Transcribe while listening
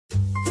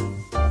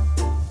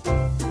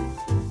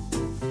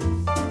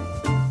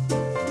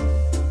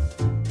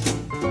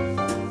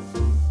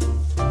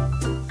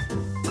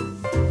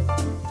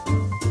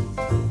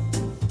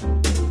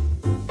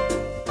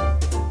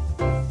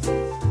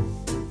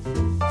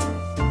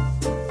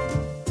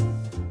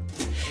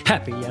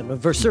Happy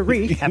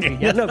anniversary,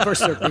 happy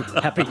anniversary,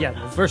 happy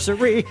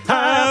anniversary,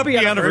 Happy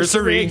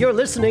anniversary. You're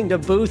listening to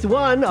Booth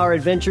One, our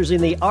adventures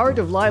in the art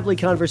of lively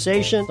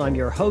conversation. I'm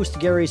your host,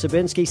 Gary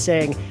Zabinski,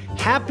 saying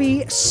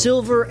happy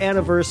silver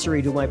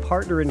anniversary to my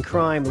partner in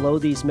crime, lo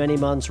these many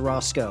months,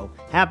 Roscoe.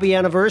 Happy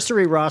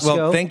anniversary, Roscoe.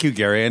 Well, thank you,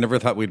 Gary. I never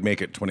thought we'd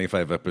make it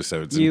 25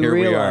 episodes, and you here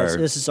realize we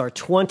are. This is our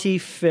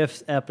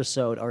 25th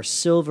episode, our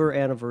silver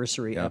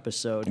anniversary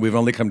episode. We've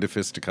only come to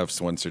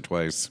fisticuffs once or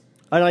twice.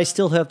 And I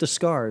still have the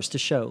scars to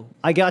show.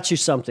 I got you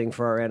something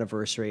for our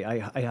anniversary.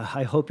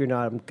 I hope you're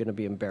not going to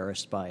be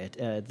embarrassed by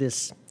it.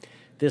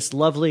 This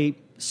lovely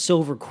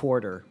silver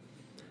quarter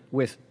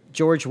with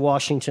George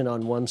Washington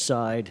on one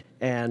side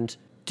and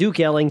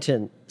Duke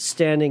Ellington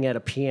standing at a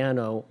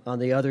piano on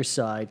the other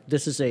side.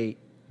 This is a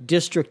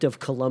District of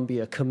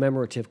Columbia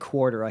commemorative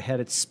quarter. I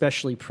had it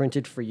specially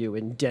printed for you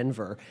in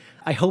Denver.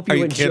 I hope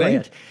you enjoy kidding?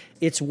 it.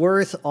 It's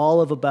worth all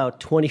of about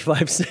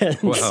 25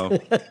 cents. Wow.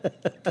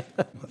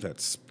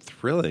 That's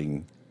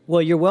thrilling.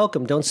 Well, you're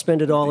welcome. Don't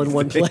spend it all in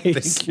one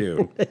place. Thank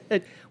you.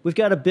 We've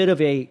got a bit of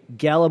a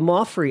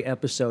Gallimaufry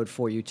episode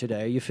for you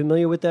today. Are you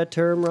familiar with that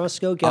term,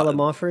 Roscoe?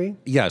 Gallimaufry?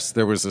 Yes,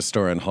 there was a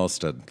store in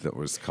Halstead that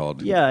was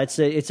called... Yeah, it's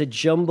a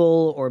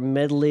jumble or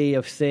medley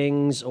of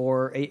things,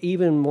 or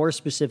even more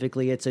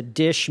specifically, it's a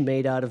dish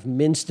made out of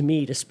minced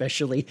meat,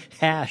 especially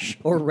hash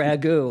or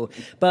ragout.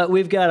 But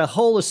we've got a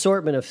whole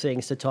assortment of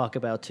things to talk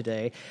about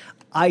today.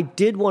 I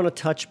did want to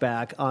touch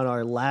back on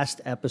our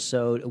last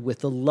episode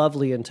with the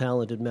lovely and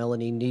talented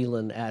Melanie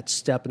Neilan at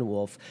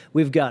Steppenwolf.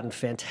 We've gotten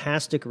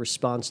fantastic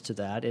response to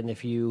that, and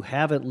if you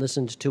haven't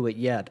listened to it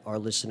yet, our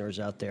listeners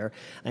out there,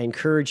 I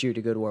encourage you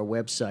to go to our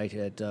website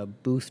at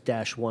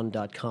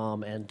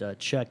booth-1.com and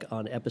check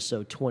on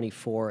episode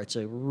 24. It's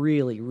a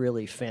really,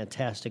 really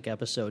fantastic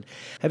episode.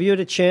 Have you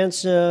had a chance,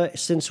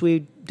 since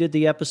we did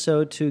the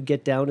episode, to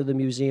get down to the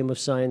Museum of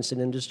Science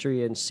and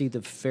Industry and see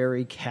the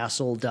Fairy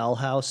Castle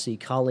dollhouse, the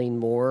Colleen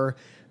Moore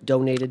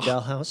donated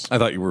dollhouse? I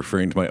thought you were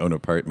referring to my own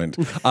apartment.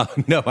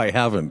 No, I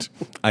haven't.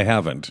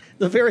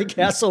 The Fairy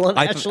Castle on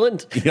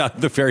Ashland? Yeah,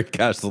 the Fairy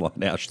Castle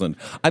on Ashland.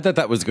 I thought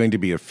that was going to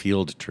be a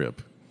field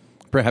trip.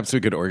 Perhaps we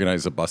could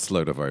organize a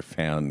busload of our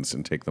fans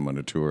and take them on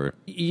a tour.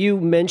 You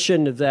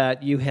mentioned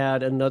that you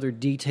had another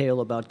detail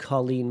about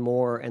Colleen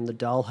Moore and the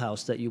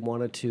dollhouse that you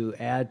wanted to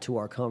add to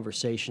our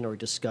conversation or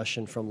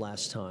discussion from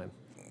last time.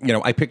 You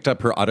know, I picked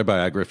up her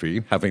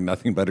autobiography, having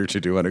nothing better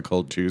to do on a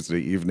cold Tuesday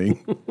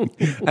evening,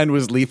 and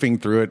was leafing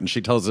through it, and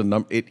she tells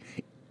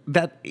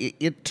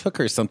it took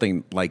her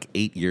something like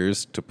 8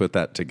 years to put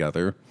that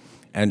together.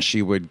 And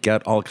she would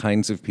get all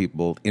kinds of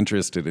people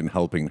interested in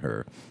helping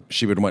her.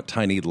 She would want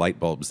tiny light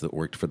bulbs that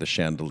worked for the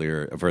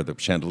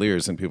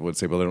chandeliers, and people would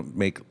say, well, they don't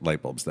make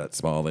light bulbs that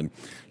small. And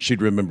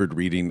she'd remembered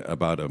reading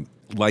about a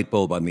light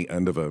bulb on the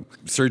end of a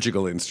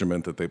surgical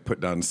instrument that they put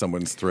down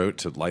someone's throat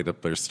to light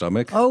up their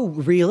stomach. Oh,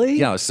 really?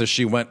 Yeah, so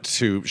she went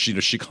to,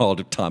 she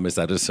called Thomas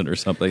Edison or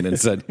something and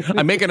said,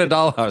 I'm making a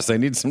dollhouse, I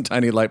need some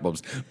tiny light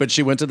bulbs. But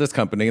she went to this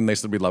company and they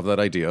said, we love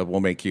that idea, we'll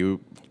make you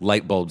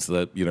light bulbs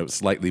that,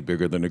 slightly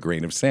bigger than a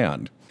grain of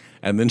sand.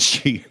 And then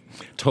she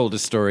told a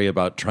story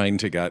about trying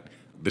to get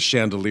the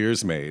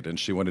chandeliers made, and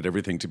she wanted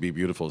everything to be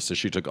beautiful. So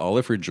she took all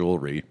of her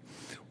jewelry,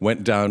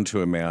 went down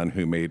to a man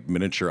who made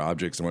miniature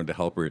objects and wanted to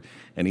help her,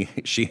 and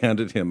she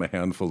handed him a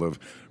handful of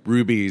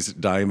rubies,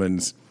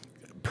 diamonds,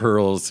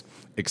 pearls,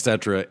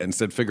 etc., and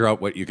said, figure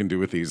out what you can do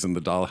with these in the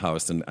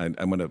dollhouse, and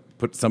I'm going to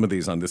put some of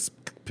these on this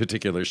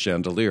particular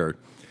chandelier.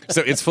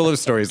 So it's full of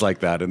stories like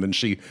that. And then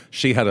she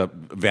had a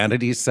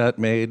vanity set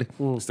made.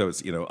 So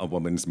it's, a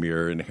woman's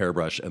mirror and a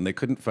hairbrush. And they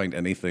couldn't find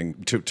anything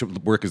to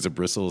work as a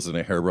bristles and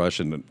a hairbrush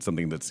and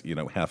something that's,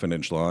 half an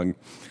inch long.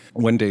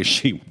 One day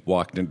she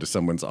walked into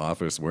someone's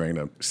office wearing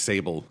a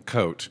sable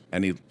coat.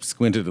 And he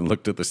squinted and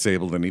looked at the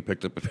sable. And he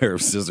picked up a pair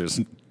of scissors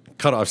and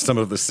cut off some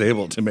of the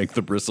sable to make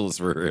the bristles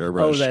for her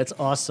hairbrush. Oh, that's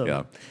awesome.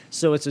 Yeah.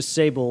 So it's a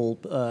sable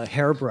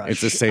hairbrush.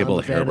 It's a sable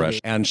hairbrush.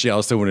 And she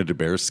also wanted a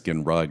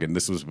bearskin rug, and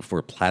this was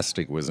before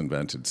plastic was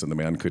invented, so the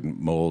man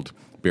couldn't mold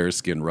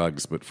bearskin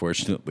rugs, but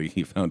fortunately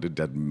he found a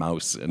dead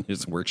mouse in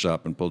his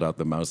workshop and pulled out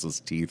the mouse's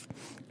teeth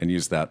and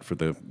used that for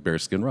the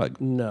bearskin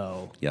rug.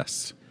 No.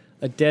 Yes.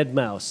 A dead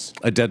mouse.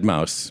 A dead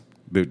mouse.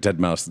 The dead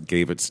mouse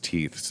gave its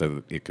teeth so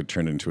that it could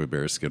turn into a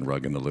bearskin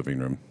rug in the living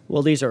room.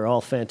 Well, these are all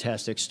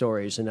fantastic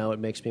stories, and now it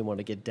makes me want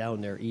to get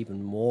down there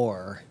even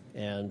more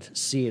and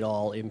see it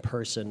all in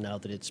person now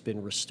that it's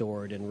been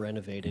restored and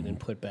renovated and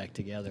put back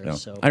together. Yeah.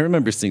 So I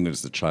remember seeing it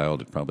as a child.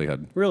 It probably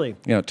had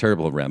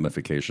terrible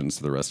ramifications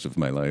for the rest of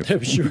my life.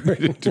 I'm sure.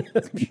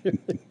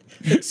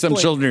 Some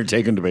children are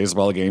taken to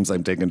baseball games.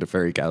 I'm taken to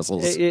fairy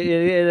castles.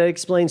 It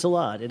explains a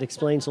lot. It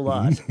explains a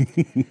lot.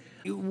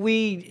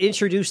 We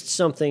introduced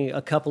something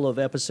a couple of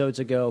episodes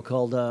ago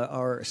called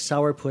our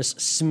Sourpus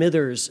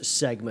Smithers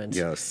segment.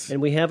 Yes. And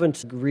we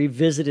haven't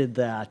revisited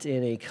that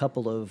in a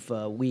couple of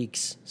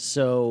weeks.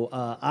 So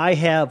I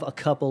have a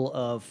couple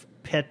of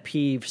pet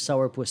peeve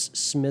Sourpus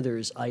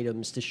Smithers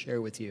items to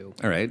share with you.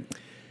 All right.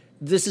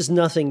 This is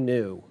nothing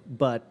new,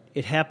 but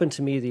it happened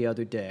to me the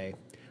other day.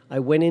 I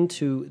went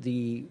into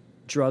the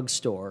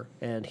drugstore,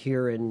 and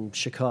here in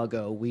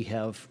Chicago, we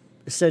have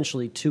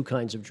essentially two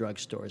kinds of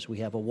drugstores. We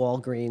have a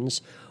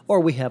Walgreens or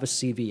we have a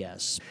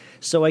CVS.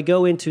 So I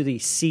go into the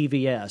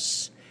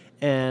CVS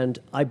and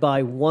I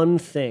buy one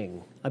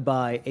thing. I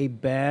buy a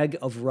bag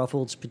of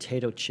Ruffles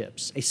potato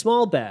chips, a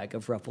small bag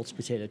of Ruffles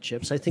potato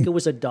chips. I think it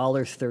was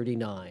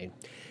 $1.39.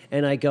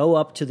 And I go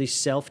up to the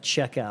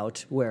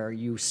self-checkout where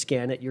you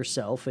scan it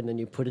yourself and then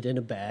you put it in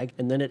a bag,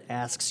 and then it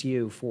asks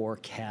you for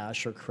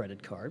cash or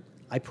credit card.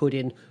 I put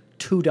in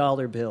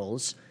 $2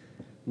 bills.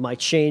 My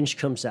change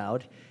comes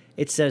out.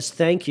 It says,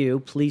 "Thank you,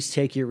 please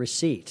take your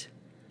receipt."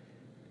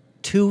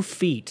 2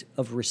 feet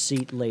of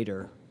receipt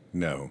later.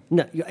 No.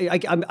 No,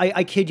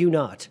 I kid you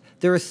not.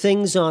 There are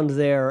things on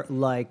there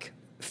like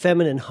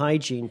feminine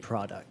hygiene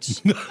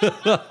products.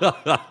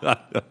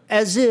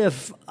 As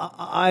if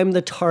I'm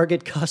the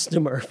target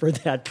customer for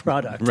that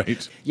product.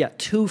 Right. Yeah,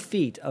 2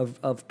 feet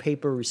of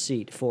paper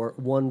receipt for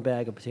one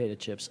bag of potato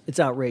chips.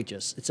 It's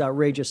outrageous. It's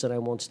outrageous, and I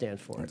won't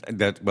stand for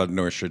it. Well,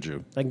 nor should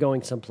you. I'm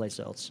going someplace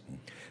else.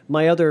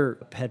 My other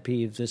pet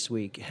peeve this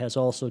week has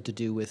also to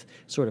do with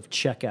sort of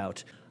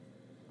checkout.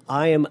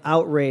 I am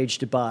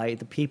outraged by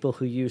the people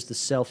who use the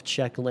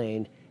self-check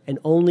lane and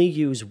only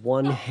use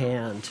one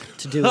hand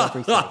to do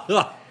everything.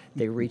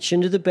 They reach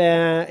into the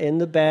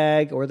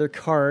bag or their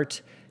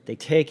cart, they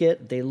take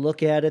it, they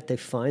look at it, they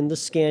find the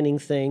scanning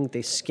thing,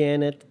 they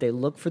scan it, they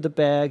look for the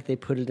bag, they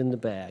put it in the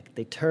bag.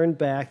 They turn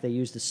back, they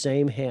use the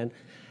same hand.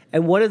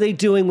 And what are they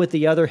doing with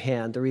the other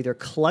hand? They're either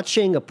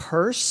clutching a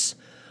purse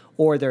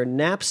or their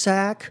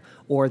knapsack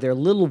or their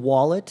little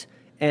wallet,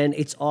 and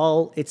it's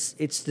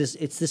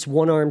this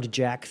one-armed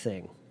jack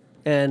thing.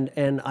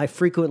 And I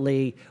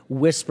frequently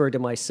whisper to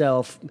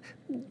myself,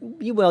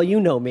 well,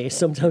 you know me.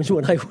 Sometimes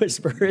when I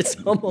whisper, it's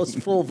almost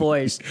full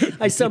voice.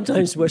 I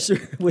sometimes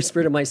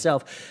whisper to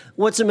myself,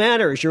 "What's the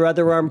matter? Is your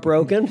other arm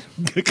broken?"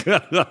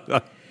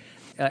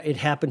 It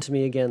happened to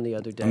me again the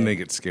other day. And they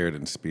get scared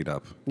and speed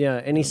up.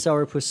 Yeah. Any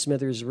Sourpus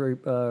Smithers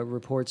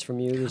reports from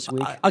you this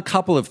week? A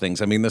couple of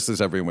things. I mean, this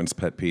is everyone's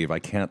pet peeve. I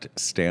can't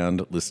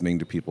stand listening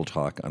to people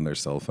talk on their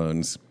cell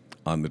phones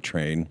on the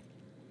train.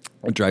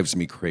 It drives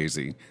me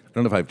crazy. I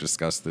don't know if I've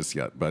discussed this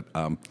yet, but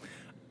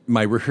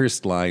my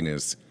rehearsed line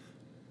is,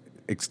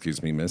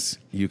 "Excuse me, miss,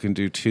 you can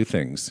do two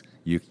things.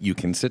 You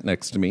can sit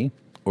next to me,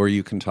 or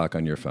you can talk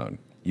on your phone.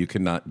 You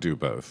cannot do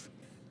both."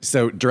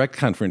 So direct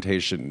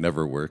confrontation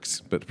never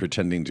works, but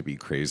pretending to be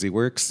crazy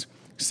works.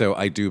 So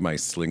I do my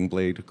sling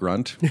blade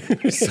grunt.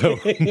 So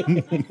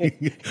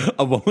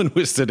a woman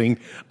was sitting,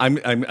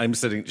 I'm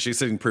sitting, she's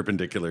sitting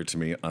perpendicular to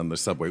me on the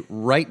subway,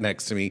 right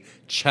next to me,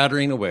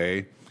 chattering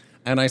away.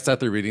 And I sat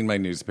there reading my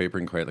newspaper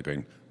and quietly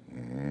going,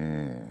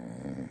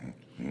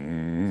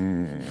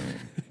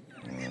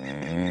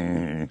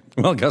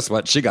 Well, guess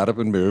what? She got up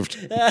and moved.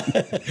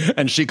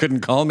 And she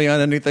couldn't call me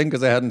on anything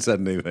because I hadn't said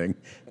anything.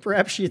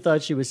 Perhaps she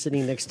thought she was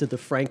sitting next to the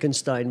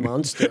Frankenstein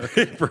monster.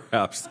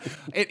 Perhaps.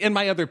 And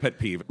my other pet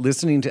peeve,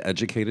 listening to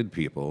educated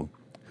people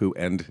who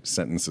end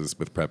sentences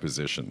with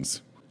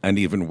prepositions. And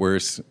even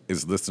worse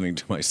is listening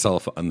to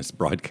myself on this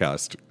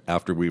broadcast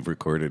after we've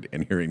recorded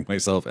and hearing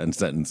myself end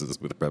sentences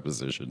with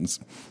prepositions.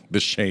 The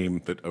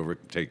shame that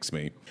overtakes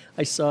me.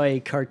 I saw a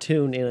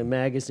cartoon in a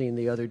magazine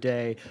the other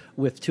day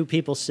with two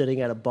people sitting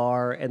at a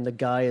bar, and the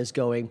guy is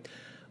going,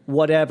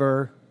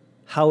 "Whatever,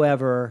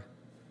 however,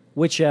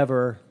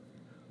 whichever,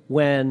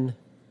 when."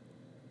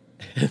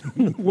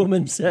 And the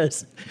woman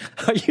says,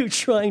 "Are you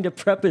trying to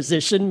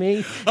preposition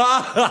me?"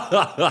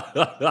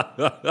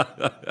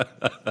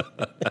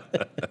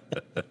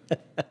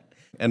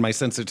 And my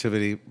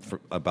sensitivity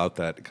about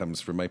that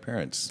comes from my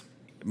parents.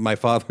 My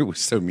father was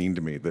so mean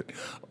to me that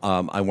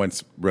I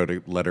once wrote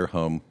a letter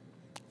home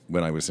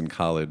when I was in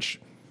college,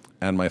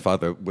 and my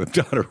father,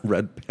 without a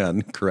red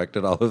pen,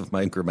 corrected all of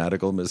my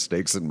grammatical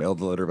mistakes and mailed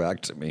the letter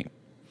back to me.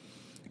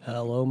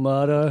 "Hello,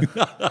 Mata.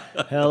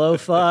 Hello,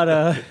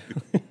 Fada."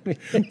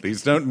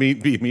 Please don't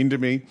be mean to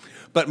me.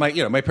 But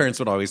my parents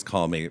would always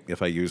call me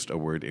if I used a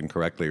word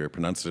incorrectly or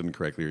pronounced it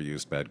incorrectly or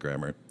used bad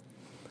grammar.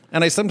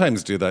 And I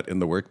sometimes do that in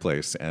the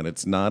workplace, and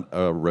it's not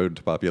a road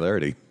to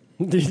popularity.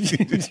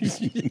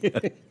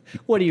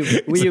 What are you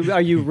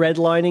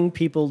redlining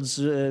people's?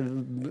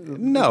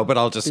 No, but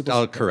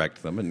I'll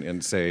correct them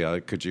and say,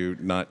 could you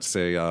not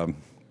say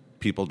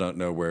people don't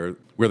know where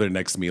their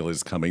next meal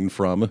is coming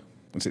from?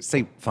 And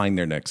say find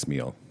their next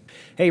meal.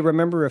 Hey,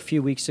 remember a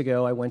few weeks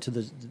ago I went to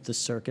the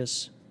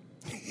circus?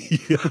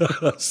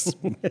 Yes.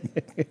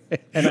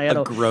 And I had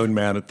a grown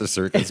man at the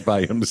circus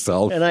by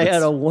himself. And I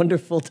had a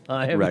wonderful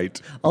time. Right.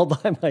 All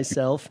by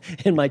myself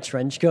in my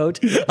trench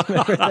coat.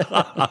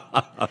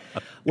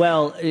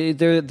 Well,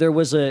 there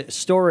was a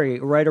story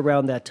right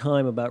around that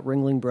time about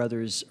Ringling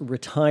Brothers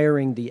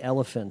retiring the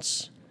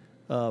elephants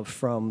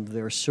from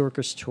their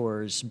circus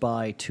tours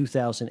by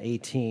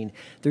 2018.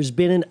 There's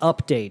been an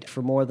update.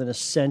 For more than a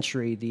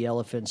century, the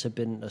elephants have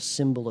been a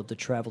symbol of the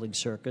traveling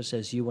circus,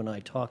 as you and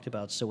I talked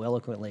about so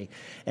eloquently.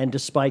 And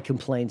despite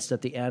complaints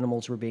that the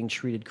animals were being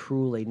treated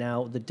cruelly,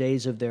 now the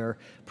days of their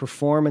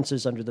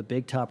performances under the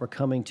big top are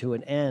coming to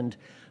an end.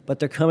 but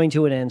they're coming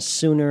to an end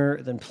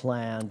sooner than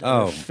planned.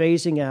 Oh. They're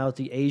phasing out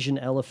the Asian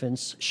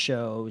elephants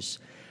shows,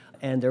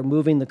 and they're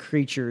moving the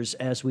creatures,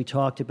 as we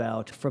talked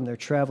about, from their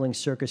traveling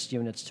circus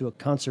units to a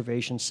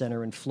conservation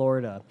center in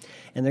Florida.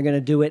 And they're going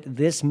to do it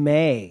this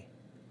May,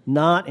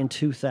 not in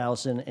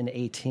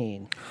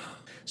 2018.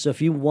 So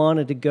if you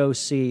wanted to go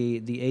see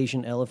the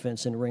Asian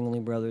elephants in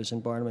Ringling Brothers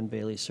and Barnum and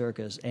Bailey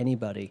Circus,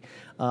 anybody,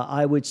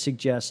 I would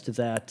suggest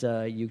that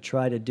you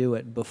try to do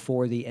it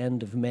before the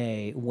end of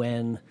May,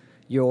 when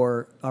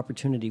your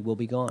opportunity will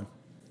be gone.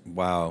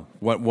 Wow.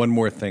 One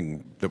more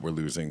thing that we're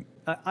losing.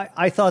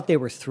 I thought they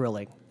were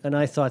thrilling, and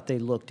I thought they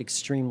looked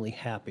extremely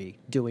happy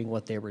doing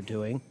what they were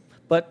doing.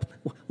 But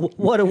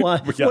what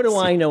do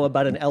I know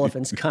about an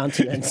elephant's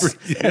continence?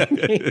 I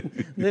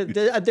mean,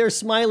 their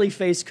smiley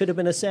face could have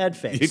been a sad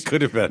face. It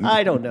could have been.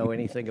 I don't know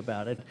anything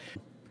about it.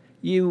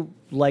 You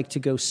like to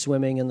go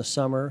swimming in the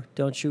summer,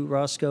 don't you,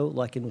 Roscoe?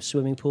 Like in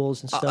swimming pools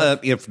and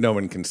stuff? If no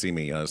one can see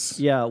me, yes.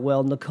 Yeah,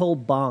 well, Nicole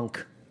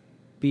Bonk,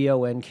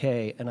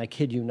 B-O-N-K, and I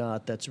kid you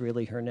not, that's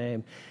really her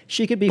name.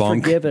 She could be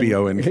forgiven.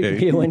 B-O-N-K.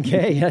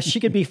 B-O-N-K, yeah. She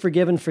could be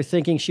forgiven for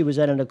thinking she was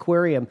at an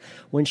aquarium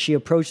when she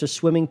approached a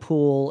swimming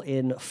pool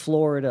in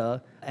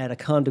Florida at a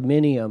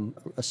condominium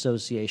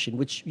association,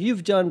 which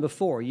you've done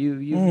before.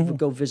 You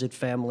go visit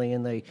family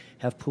and they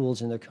have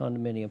pools in their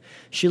condominium.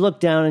 She looked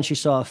down and she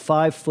saw a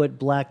 5-foot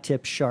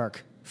black-tip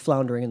shark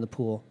floundering in the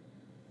pool.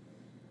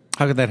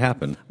 How could that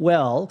happen?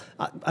 Well,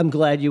 I'm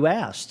glad you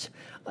asked.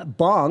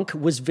 Bonk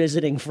was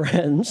visiting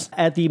friends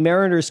at the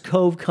Mariners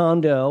Cove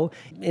condo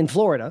in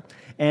Florida,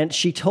 and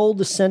she told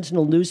the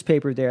Sentinel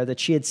newspaper there that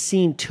she had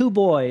seen 2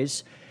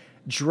 boys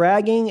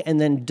dragging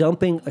and then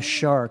dumping a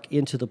shark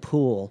into the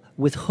pool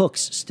with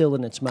hooks still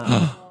in its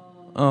mouth.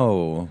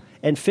 Oh.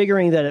 And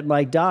figuring that it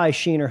might die,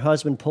 she and her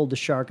husband pulled the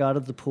shark out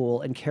of the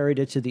pool and carried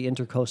it to the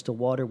intercoastal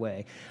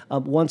waterway.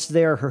 Once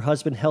there, her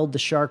husband held the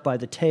shark by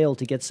the tail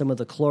to get some of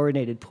the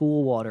chlorinated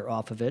pool water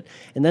off of it,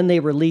 and then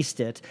they released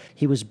it.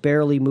 He was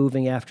barely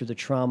moving after the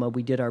trauma.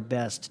 We did our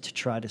best to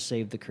try to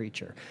save the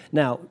creature.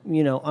 Now,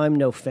 I'm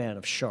no fan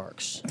of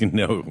sharks.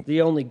 No.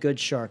 The only good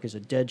shark is a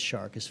dead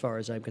shark, as far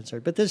as I'm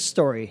concerned. But this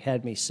story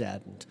had me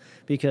saddened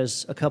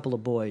because a couple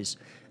of boys,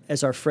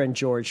 as our friend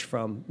George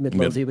from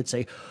Midlothian would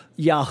say,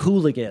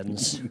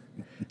 hooligans,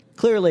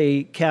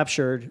 clearly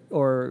captured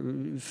or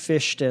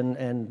fished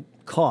and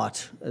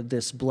caught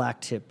this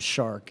black-tip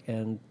shark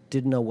and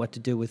didn't know what to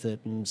do with it,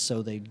 and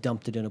so they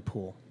dumped it in a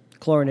pool,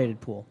 chlorinated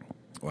pool.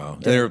 Wow.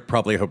 They're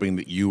probably hoping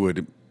that you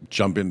would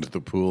jump into the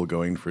pool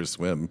going for a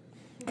swim.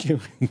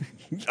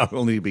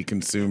 Only to be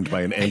consumed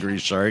by an angry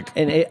shark.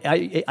 And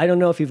I don't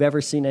know if you've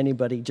ever seen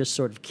anybody just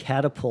sort of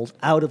catapult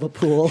out of a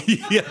pool.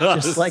 Yes.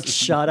 Just like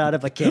shot out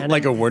of a cannon.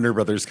 Like a Warner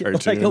Brothers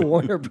cartoon. Like a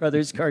Warner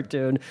Brothers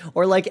cartoon.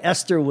 Or like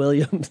Esther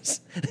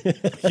Williams.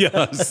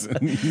 Yes.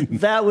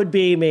 That would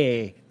be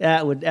me.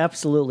 That would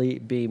absolutely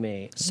be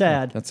me.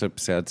 Sad. That's a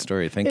sad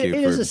story. Thank you.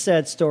 It is a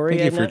sad story.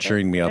 Thank you for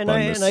cheering me up on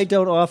this. And I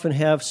don't often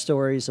have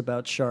stories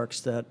about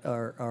sharks that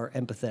are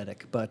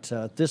empathetic. But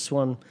this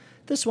one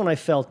I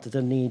felt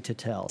the need to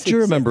tell. Do you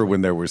remember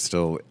when there were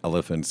still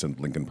elephants in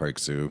Lincoln Park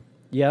Zoo?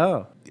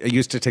 Yeah. I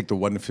used to take the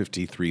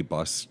 153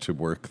 bus to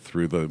work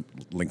through the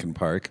Lincoln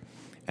Park,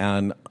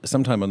 and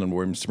sometime on the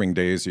warm spring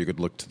days, you could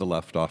look to the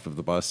left off of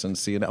the bus and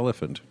see an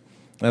elephant.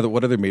 Now,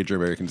 what other major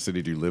American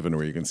city do you live in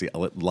where you can see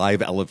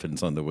live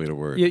elephants on the way to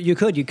work? You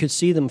could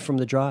see them from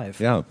the drive.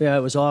 Yeah. Yeah,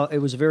 it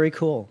was very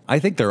cool. I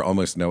think there are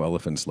almost no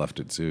elephants left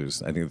at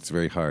zoos. I think it's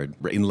very hard.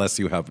 Unless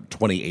you have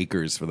 20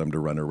 acres for them to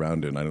run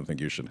around in, I don't think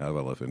you should have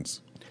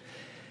elephants.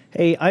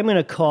 Hey, I'm going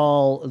to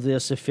call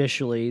this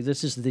officially.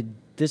 This is the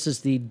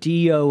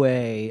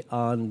DOA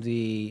on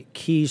the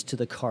Keys to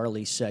the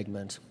Carly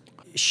segment.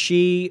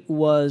 She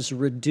was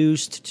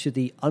reduced to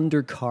the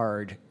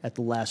undercard at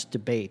the last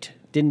debate.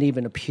 Didn't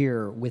even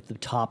appear with the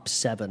top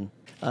 7.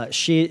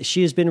 She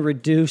has been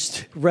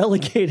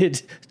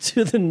relegated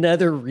to the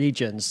nether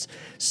regions.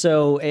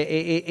 So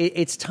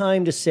it's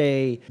time to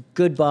say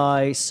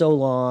goodbye, so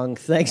long,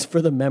 thanks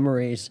for the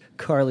memories,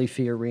 Carly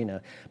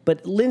Fiorina.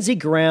 But Lindsey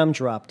Graham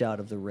dropped out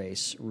of the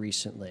race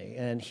recently,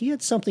 and he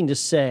had something to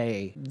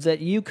say that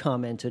you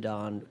commented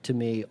on to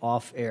me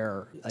off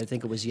air. I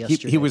think it was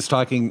yesterday. He was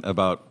talking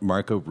about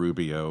Marco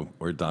Rubio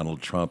or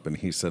Donald Trump, and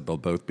he said they'll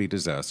both be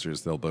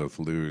disasters, they'll both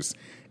lose.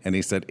 And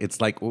he said, it's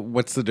like,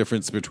 what's the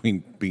difference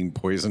between being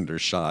poisoned or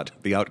shot?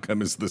 The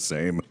outcome is the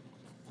same.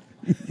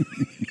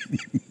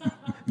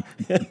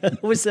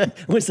 Was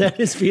that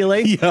his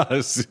feeling?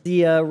 Yes.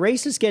 The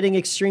race is getting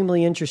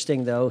extremely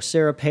interesting, though.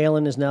 Sarah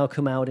Palin has now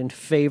come out in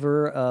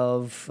favor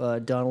of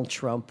Donald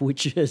Trump,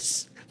 which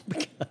is,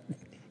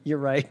 you're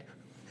right.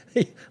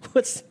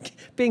 What's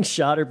being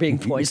shot or being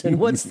poisoned?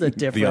 What's the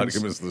difference? The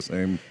outcome is the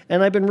same.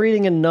 And I've been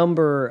reading a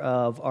number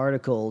of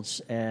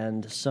articles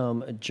and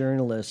some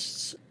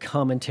journalists'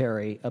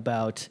 commentary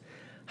about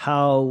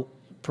how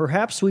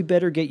perhaps we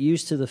better get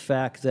used to the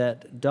fact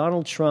that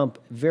Donald Trump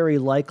very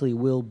likely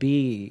will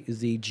be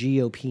the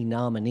GOP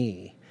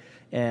nominee.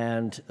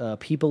 And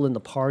people in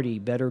the party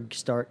better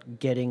start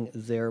getting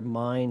their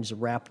minds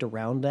wrapped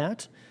around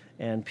that.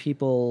 And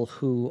people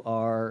who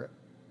are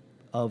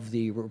of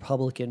the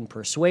Republican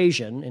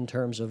persuasion in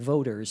terms of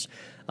voters,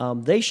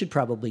 they should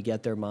probably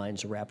get their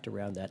minds wrapped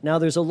around that. Now,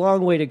 there's a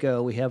long way to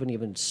go. We haven't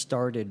even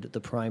started the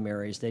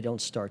primaries. They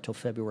don't start till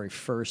February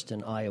 1st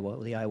in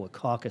Iowa, the Iowa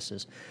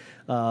caucuses.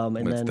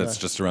 That's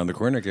just around the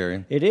corner,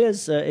 Gary. It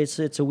is.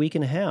 It's a week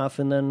and a half,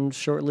 and then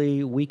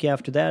shortly, a week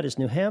after that is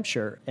New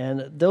Hampshire.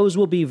 And those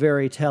will be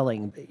very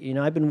telling. You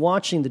know, I've been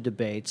watching the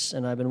debates,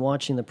 and I've been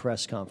watching the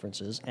press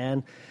conferences,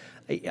 and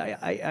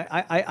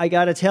I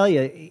got to tell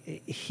you,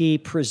 he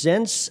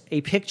presents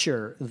a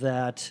picture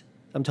that,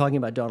 I'm talking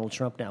about Donald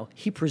Trump now,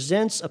 he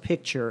presents a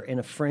picture in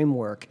a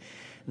framework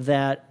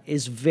that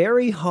is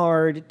very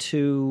hard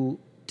to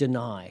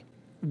deny.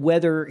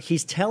 Whether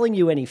he's telling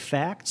you any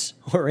facts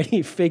or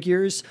any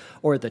figures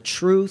or the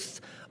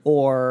truth,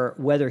 or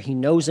whether he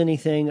knows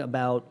anything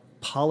about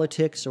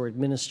politics or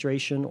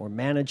administration or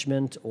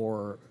management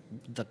or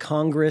the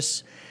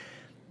Congress,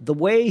 the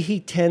way he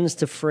tends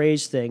to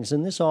phrase things,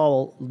 and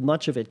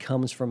much of it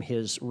comes from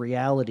his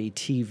reality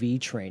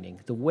TV training,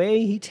 the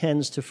way he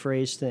tends to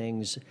phrase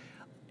things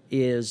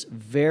is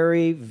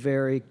very,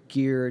 very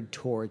geared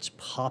towards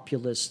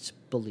populist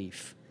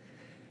belief.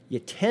 You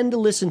tend to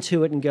listen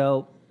to it and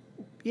go,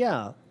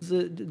 yeah,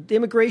 the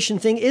immigration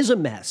thing is a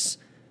mess.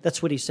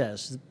 That's what he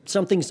says.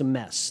 Something's a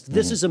mess.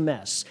 This is a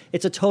mess.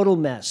 It's a total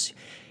mess.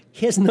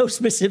 He has no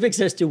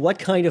specifics as to what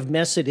kind of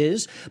mess it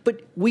is,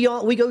 but we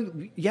go,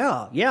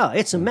 yeah,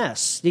 it's a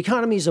mess. The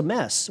economy's a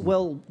mess.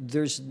 Well,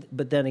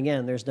 but then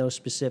again, there's no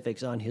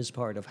specifics on his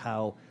part of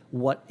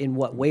in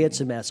what way it's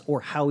a mess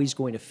or how he's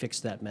going to fix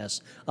that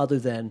mess, other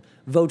than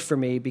vote for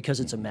me because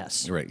it's a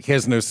mess. Right. He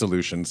has no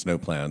solutions, no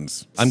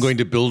plans. I'm going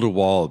to build a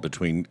wall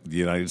between the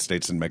United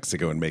States and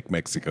Mexico and make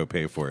Mexico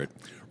pay for it.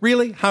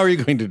 Really? How are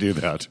you going to do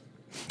that?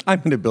 I'm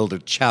going to build a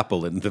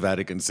chapel in the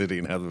Vatican City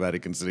and have the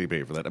Vatican City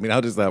pay for that. I mean,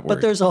 how does that work?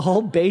 But there's a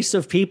whole base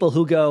of people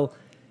who go,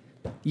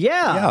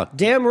 yeah,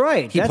 damn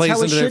right. He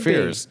plays into their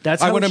fears.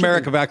 I want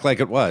America back like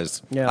it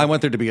was. Yeah. I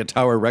want there to be a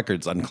Tower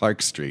Records on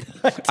Clark Street.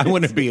 I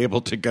want to be able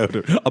to go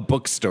to a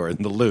bookstore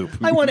in the Loop.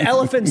 I want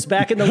elephants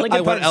back in the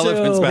Lincoln Park Zoo. I want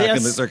elephants back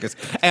in the circus.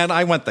 And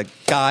I want the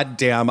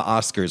goddamn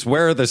Oscars.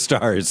 Where are the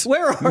stars?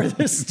 Where are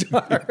the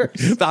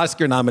stars? The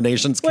Oscar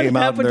nominations came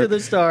out. What happened to the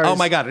stars? Oh,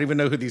 my God. I don't even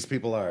know who these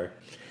people are.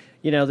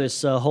 You know,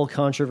 this whole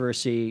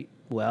controversy,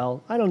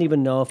 well, I don't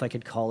even know if I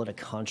could call it a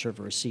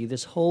controversy.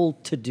 This whole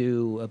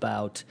to-do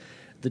about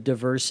the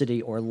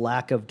diversity or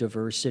lack of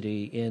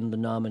diversity in the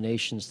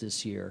nominations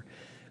this year.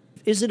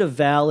 Is it a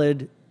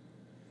valid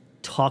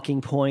talking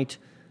point?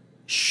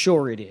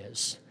 Sure it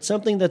is.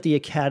 Something that the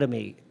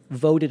Academy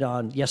voted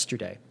on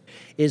yesterday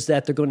is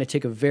that they're going to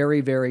take a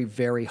very, very,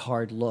 very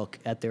hard look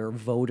at their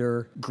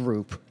voter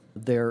group,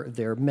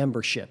 their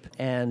membership,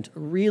 and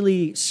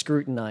really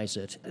scrutinize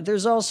it.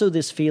 There's also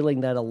this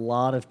feeling that a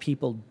lot of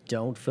people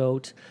don't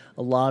vote.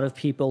 A lot of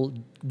people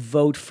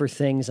vote for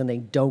things and they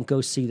don't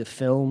go see the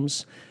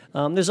films.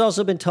 There's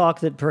also been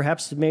talk that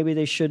perhaps maybe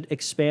they should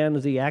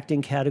expand the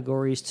acting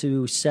categories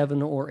to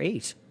 7 or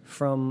 8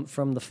 from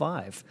the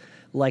 5,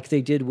 like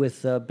they did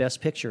with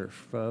Best Picture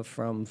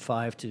from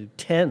 5 to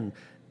 10.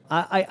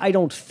 I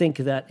don't think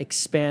that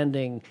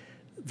expanding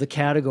the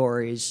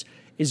categories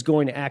is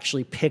going to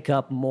actually pick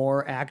up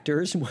more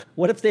actors.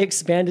 What if they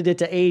expanded it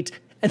to 8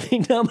 and they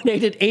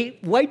nominated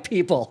 8 white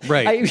people?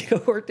 Right.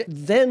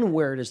 Then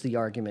where does the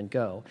argument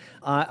go?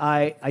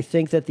 I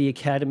think that the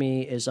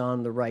Academy is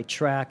on the right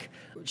track.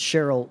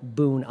 Cheryl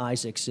Boone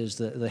Isaacs is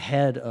the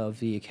head of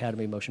the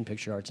Academy of Motion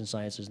Picture Arts and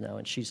Sciences now,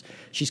 and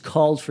she's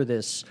called for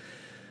this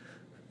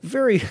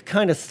very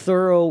kind of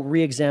thorough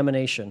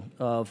reexamination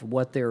of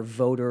what their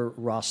voter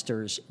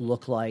rosters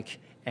look like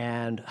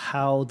and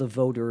how the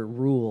voter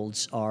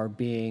rules are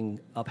being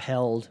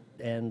upheld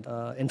and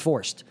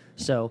enforced.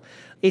 So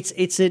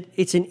it's an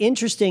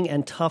interesting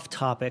and tough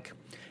topic,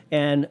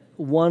 and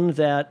one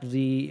that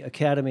the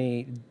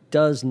Academy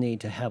does need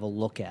to have a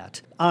look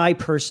at. I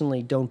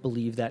personally don't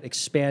believe that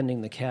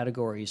expanding the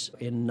categories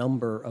in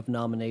number of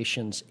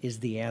nominations is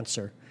the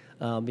answer,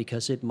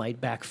 because it might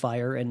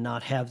backfire and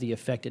not have the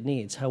effect it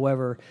needs.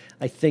 However,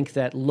 I think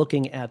that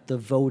looking at the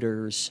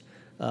voters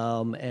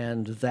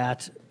and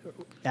that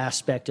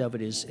aspect of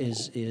it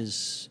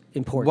is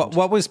important.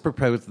 What was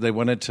proposed? They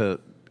wanted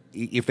to,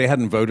 if they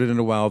hadn't voted in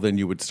a while, then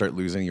you would start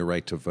losing your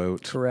right to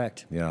vote.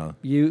 Correct. Yeah.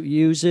 You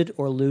use it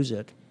or lose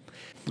it.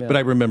 Yeah. But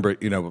I remember,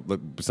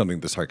 something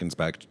this harkens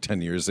back to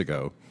 10 years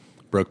ago.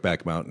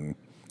 Brokeback Mountain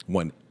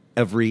won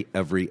every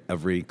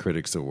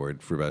Critics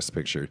Award for Best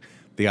Picture.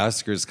 The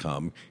Oscars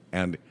come,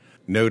 and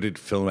noted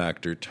film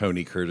actor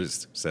Tony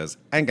Curtis says,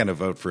 I'm going to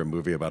vote for a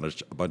movie about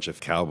a bunch of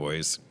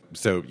cowboys.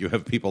 So you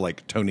have people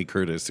like Tony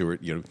Curtis, who are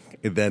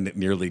then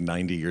nearly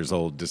 90 years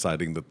old,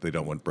 deciding that they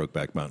don't want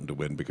Brokeback Mountain to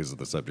win because of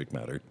the subject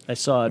matter. I'm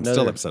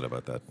still upset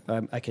about that.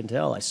 I can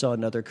tell. I saw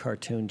another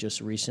cartoon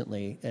just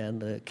recently,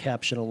 and the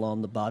caption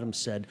along the bottom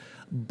said,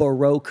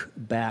 Baroque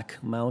Back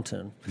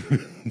Mountain.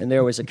 And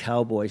there was a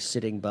cowboy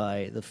sitting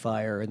by the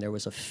fire, and there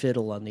was a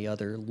fiddle on the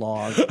other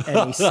log,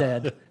 and he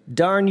said,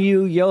 darn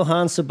you,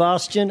 Johann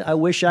Sebastian, I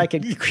wish I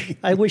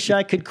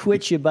could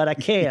quit you, but I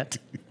can't.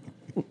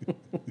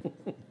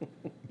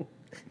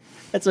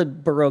 That's a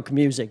Baroque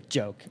music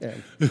joke.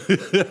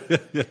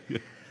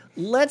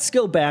 Let's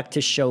go back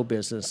to show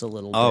business a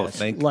little bit. Oh,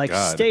 thank like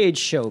God. Stage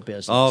show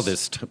business. Oh,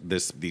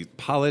 the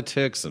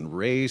politics and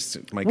race.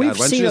 My We've God,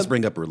 why don't you seen just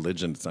bring up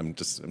religion? I'm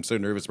so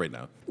nervous right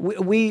now.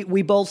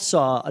 We both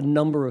saw a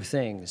number of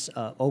things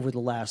over the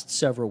last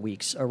several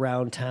weeks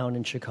around town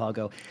in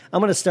Chicago.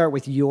 I'm going to start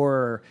with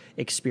your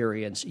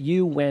experience.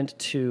 You went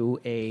to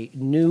a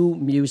new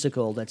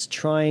musical that's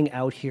trying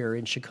out here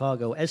in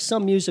Chicago, as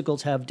some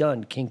musicals have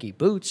done. Kinky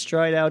Boots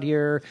tried out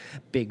here,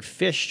 Big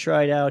Fish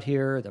tried out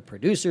here, the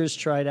producers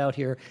tried out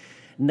here.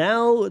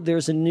 Now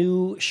there's a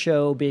new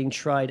show being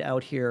tried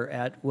out here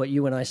at what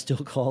you and I still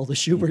call the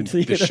Schubert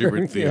Theater. The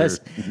Schubert Theater. Yes,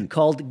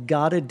 called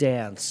Gotta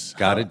Dance.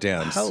 Gotta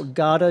Dance.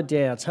 Gotta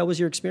Dance. How was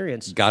your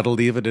experience? Gotta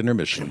leave at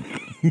intermission.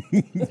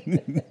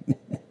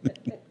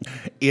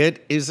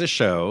 It is a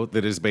show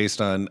that is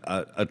based on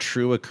a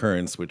true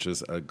occurrence, which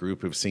is a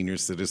group of senior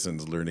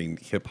citizens learning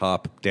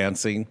hip-hop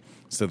dancing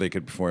so they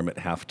could perform at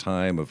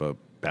halftime of a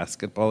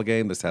basketball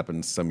game. This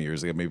happened some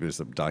years ago. Maybe there's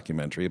a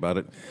documentary about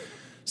it.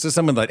 So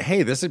someone thought,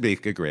 hey, this would be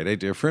a great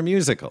idea for a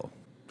musical.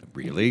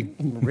 Really?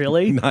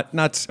 Really?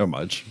 Not so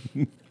much.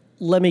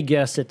 Let me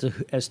guess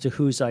as to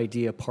whose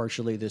idea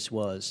partially this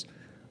was.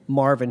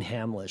 Marvin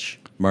Hamlish.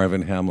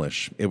 Marvin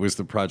Hamlish. It was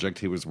the project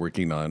he was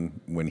working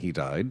on when he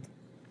died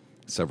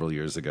several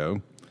years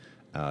ago.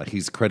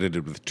 He's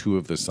credited with 2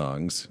 of the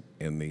songs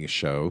in the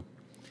show.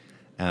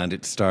 And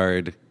it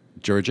starred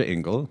Georgia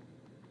Engel.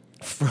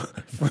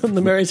 From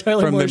the Mary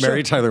Tyler Moore Show. From the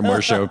Mary Tyler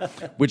Moore Show,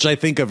 which I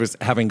think of as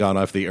having gone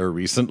off the air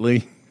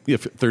recently,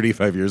 if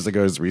 35 years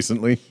ago is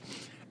recently.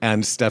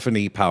 And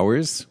Stephanie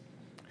Powers,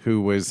 who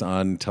was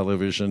on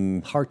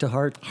television. Heart to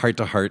Heart. Heart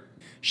to Heart.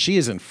 She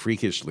is in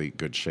freakishly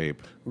good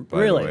shape, by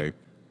Really? the way.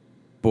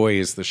 Boy,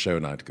 is the show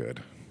not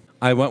good.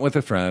 I went with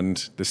a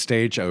friend, the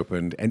stage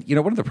opened, and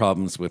one of the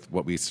problems with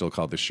what we still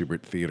call the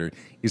Schubert Theater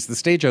is the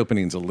stage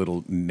opening's a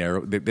little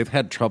narrow. They've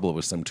had trouble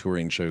with some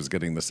touring shows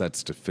getting the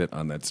sets to fit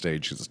on that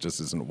stage because it just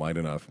isn't wide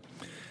enough.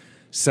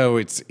 So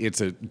it's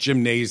a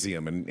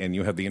gymnasium, and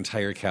you have the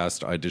entire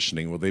cast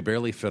auditioning. Well, they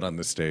barely fit on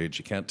the stage.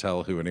 You can't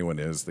tell who anyone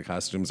is. The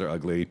costumes are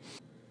ugly.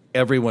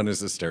 Everyone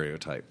is a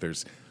stereotype.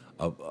 There's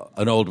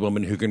an old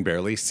woman who can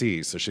barely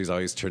see, so she's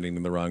always turning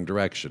in the wrong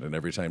direction. And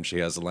every time she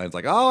has a line, it's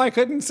like, oh, I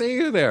couldn't see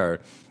you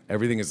there.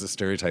 Everything is a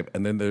stereotype.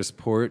 And then there's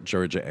poor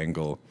Georgia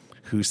Engel,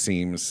 who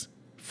seems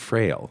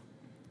frail,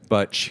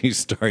 but she's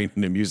starring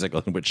in a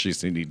musical in which she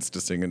needs to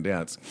sing and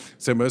dance.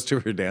 So most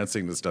of her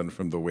dancing is done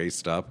from the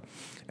waist up,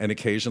 and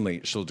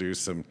occasionally she'll do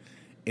some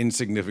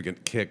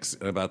insignificant kicks.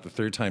 And about the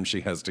 3rd time she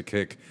has to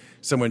kick,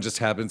 someone just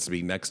happens to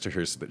be next to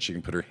her so that she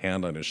can put her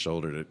hand on his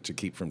shoulder to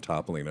keep from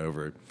toppling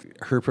over.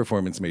 Her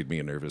performance made me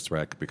a nervous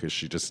wreck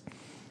because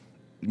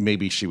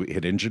maybe she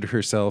had injured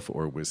herself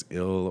or was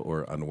ill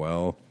or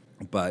unwell.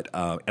 But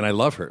and I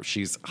love her.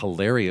 She's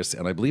hilarious,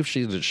 and I believe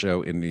she did a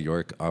show in New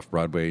York off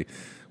Broadway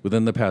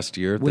within the past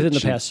year.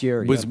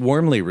 Was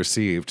warmly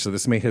received. So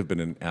this may have been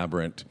an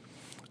aberrant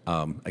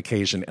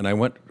occasion. And I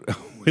went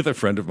with a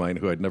friend of mine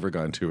who I'd never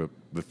gone to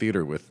the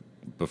theater with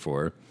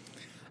before.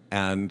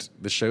 And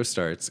the show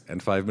starts,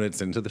 and 5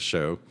 minutes into the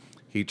show,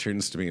 he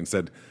turns to me and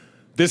said,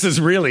 "This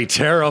is really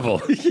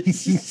terrible."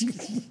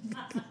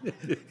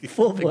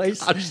 Full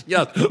voice. Gosh,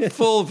 yeah,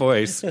 full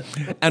voice.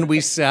 And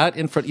we sat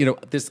in front,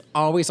 this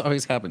always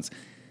happens.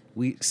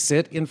 We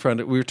sit in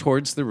front we were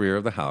towards the rear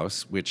of the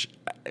house, which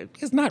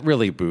is not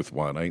really booth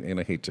 1, and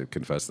I hate to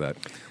confess that.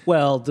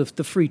 Well,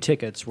 the free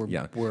tickets were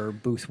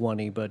booth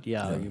 1-y, but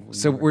yeah.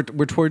 So we're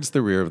towards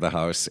the rear of the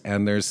house,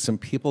 and there's some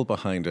people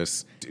behind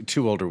us,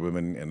 2 older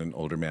women and an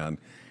older man,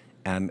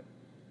 and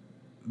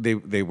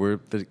they were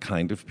the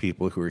kind of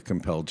people who are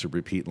compelled to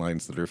repeat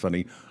lines that are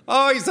funny.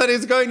 Oh, he said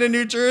he's going to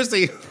New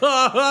Jersey.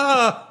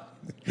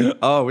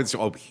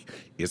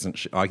 Isn't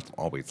she? I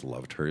always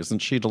loved her. Isn't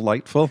she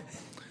delightful?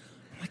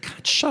 Oh my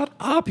God, shut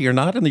up. You're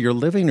not in your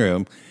living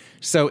room.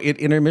 So at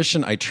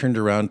intermission, I turned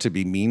around to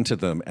be mean to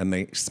them, and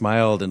they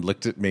smiled and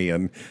looked at me,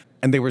 and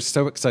they were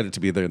so excited to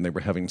be there, and they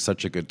were having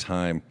such a good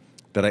time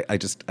that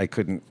I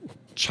couldn't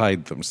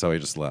chide them, so I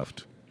just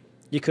left.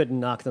 You couldn't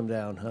knock them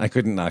down, huh? I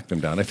couldn't knock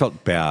them down. I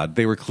felt bad.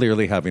 They were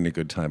clearly having a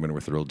good time and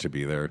were thrilled to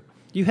be there.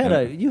 You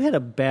had a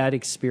bad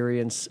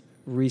experience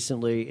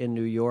recently in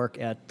New York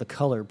at The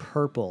Color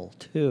Purple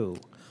too,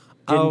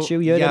 didn't you?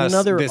 You had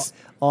another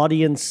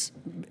audience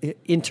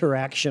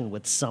interaction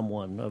with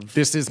someone.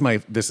 This is my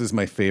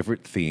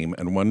favorite theme,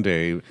 and one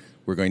day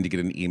we're going to get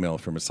an email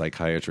from a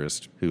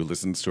psychiatrist who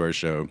listens to our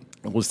show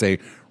and will say,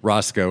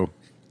 "Roscoe,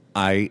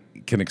 I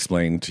can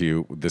explain to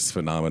you this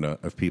phenomena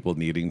of people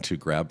needing to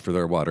grab for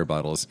their water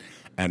bottles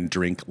and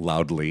drink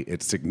loudly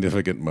at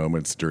significant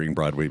moments during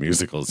Broadway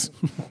musicals."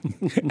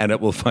 And it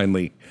will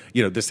finally,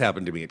 this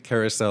happened to me at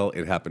Carousel.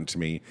 It happened to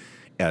me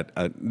at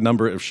a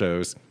number of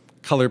shows.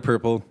 Color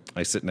Purple,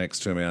 I sit next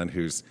to a man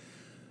who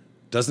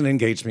doesn't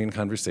engage me in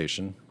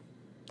conversation.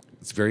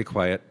 It's very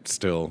quiet,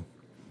 still,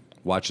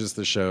 watches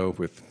the show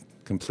with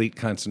complete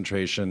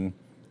concentration,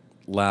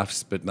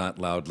 laughs but not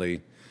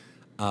loudly.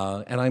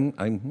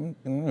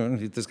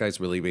 This guy's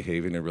really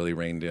behaving and really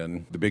reined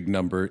in. The big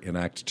number in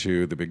Act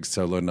 2, the big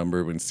solo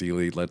number when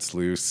Celie lets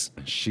loose.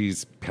 She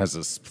has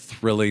this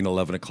thrilling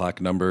 11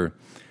 o'clock number.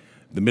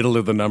 The middle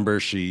of the number,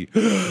 she's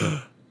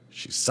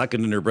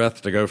sucking in her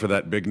breath to go for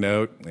that big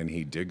note, and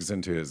he digs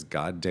into his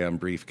goddamn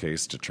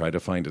briefcase to try to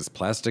find his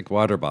plastic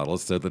water bottle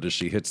so that as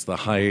she hits the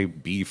high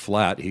B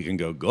flat, he can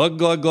go glug,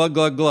 glug, glug,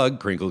 glug, glug,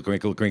 crinkle,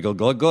 crinkle, crinkle,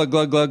 glug, glug,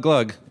 glug, glug,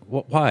 glug.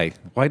 Why?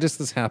 Why does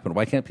this happen?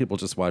 Why can't people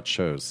just watch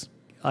shows?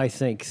 I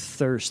think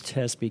thirst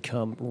has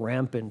become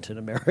rampant in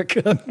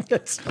America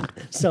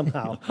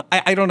somehow.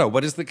 I don't know.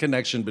 What is the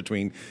connection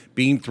between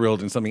being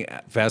thrilled and something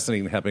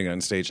fascinating happening on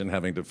stage and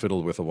having to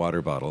fiddle with a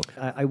water bottle?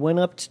 I went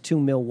up to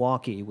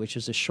Milwaukee, which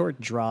is a short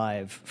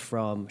drive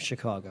from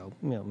Chicago,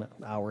 an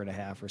hour and a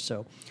half or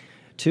so,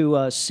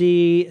 to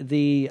see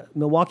the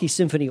Milwaukee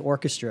Symphony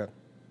Orchestra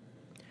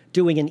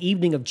doing an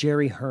evening of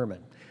Jerry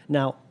Herman.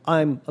 Now,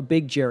 I'm a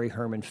big Jerry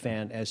Herman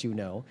fan, as you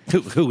know.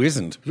 Who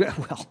isn't?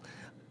 Well,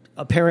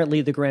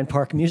 apparently the Grand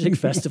Park Music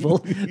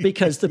Festival,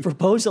 because the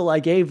proposal I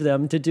gave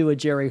them to do a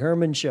Jerry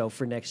Herman show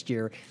for next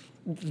year,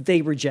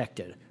 they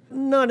rejected.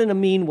 Not in a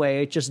mean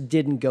way, it just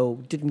didn't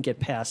get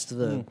past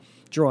the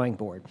drawing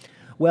board.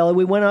 Well,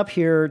 we went up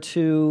here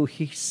to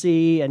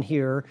see and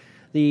hear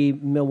the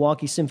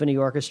Milwaukee Symphony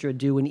Orchestra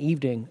do an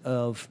evening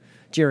of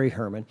Jerry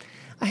Herman.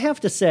 I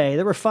have to say,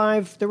 there were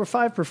five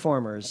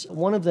performers.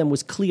 One of them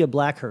was Clea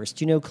Blackhurst.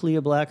 Do you know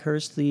Clea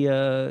Blackhurst,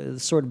 the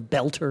sort of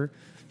belter?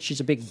 She's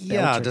a big belter.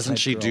 Yeah, doesn't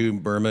she girl. do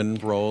Berman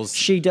roles?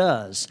 She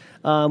does.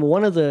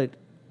 One of the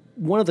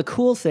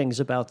cool things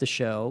about the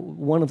show,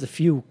 one of the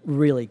few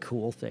really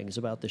cool things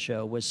about the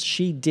show, was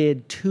she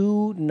did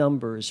 2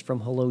 numbers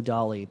from Hello,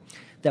 Dolly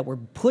that were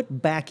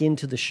put back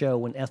into the show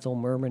when Ethel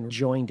Merman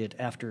joined it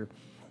after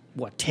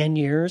 10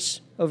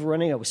 years of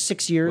running? It was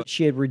 6 years.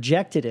 She had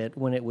rejected it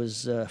when it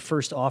was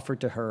first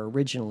offered to her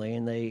originally,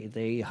 and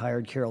they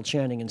hired Carol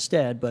Channing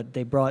instead, but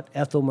they brought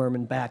Ethel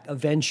Merman back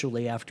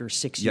eventually after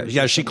 6 years.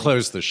 Yeah, she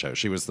closed the show.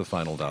 She was the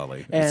final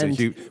Dolly.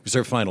 It was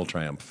her final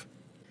triumph.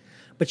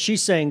 But she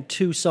sang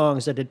 2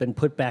 songs that had been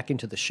put back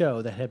into the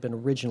show that had been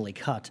originally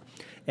cut,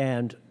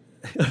 and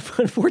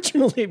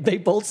unfortunately, they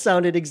both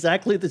sounded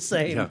exactly the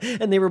same,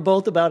 and they were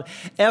both about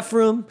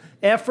Ephraim.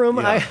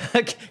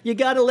 You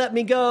got to let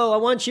me go. I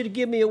want you to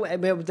give me away.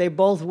 They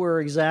both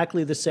were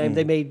exactly the same.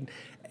 They made,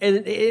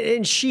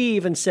 and she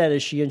even said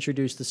as she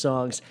introduced the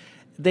songs,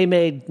 they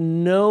made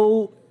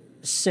no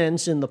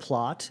sense in the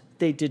plot.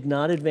 They did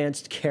not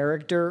advance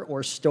character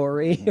or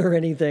story or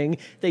anything.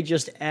 They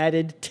just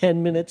added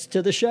 10 minutes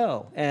to the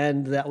show,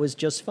 and that was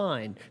just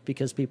fine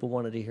because people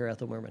wanted to hear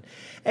Ethel Merman.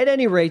 At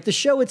any rate, the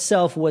show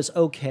itself was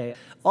okay.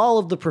 All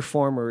of the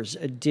performers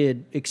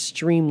did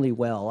extremely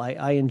well.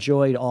 I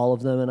enjoyed all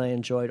of them, and I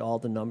enjoyed all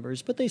the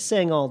numbers, but they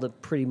sang all the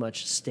pretty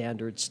much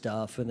standard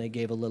stuff, and they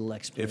gave a little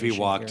explanation. If he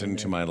walked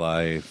into my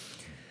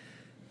life.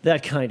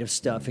 That kind of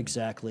stuff,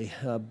 exactly.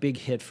 A big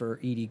hit for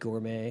Edie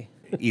Gourmet.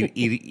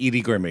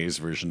 Edie Gourmet's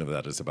version of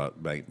that is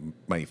about my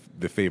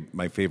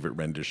favorite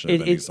rendition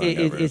of any song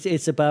ever.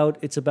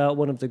 It's about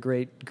one of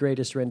the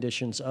greatest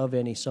renditions of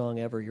any song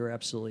ever. You're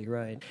absolutely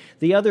right.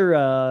 The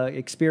other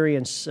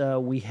experience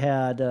we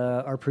had,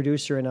 our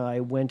producer and I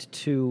went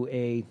to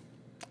a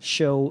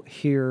show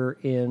here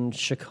in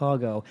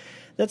Chicago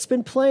that's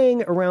been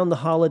playing around the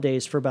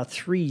holidays for about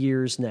 3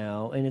 years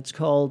now, and it's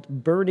called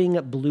Burning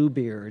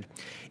Bluebeard.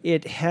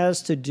 It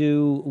has to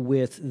do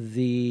with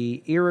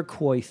the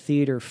Iroquois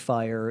Theater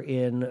fire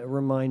in,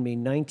 remind me,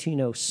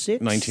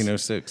 1906?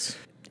 1906.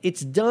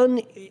 It's done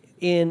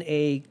in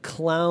a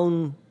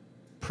clown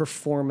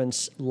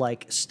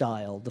performance-like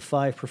style. The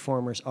 5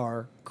 performers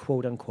are,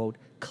 quote-unquote,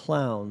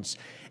 clowns.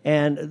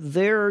 And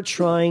they're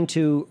trying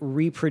to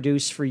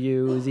reproduce for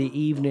you the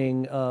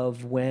evening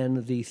of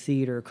when the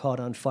theater caught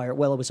on fire.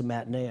 Well, it was a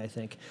matinee, I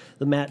think.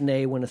 The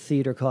matinee when a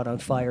theater caught on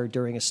fire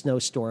during a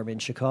snowstorm in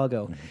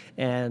Chicago.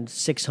 And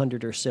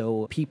 600 or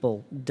so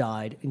people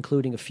died,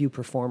 including a few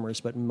performers,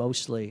 but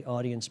mostly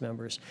audience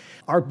members.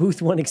 Our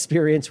Booth One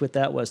experience with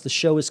that was the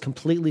show is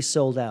completely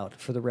sold out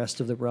for the rest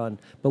of the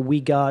run, but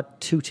we got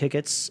 2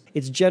 tickets.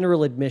 It's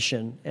general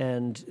admission,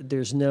 and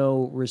there's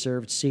no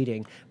reserved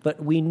seating.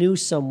 But we knew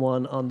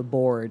someone on the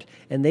board,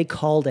 and they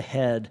called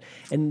ahead,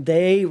 and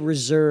they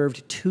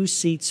reserved 2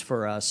 seats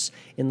for us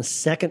in the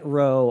second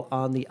row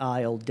on the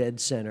aisle, dead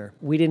center.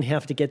 We didn't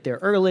have to get there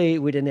early.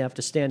 We didn't have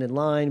to stand in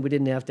line. We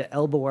didn't have to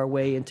elbow our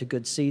way into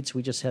good seats.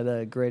 We just had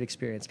a great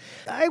experience.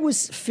 I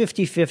was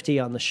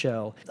 50-50 on the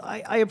show.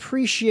 I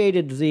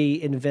appreciated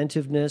the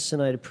inventiveness,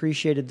 and I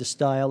appreciated the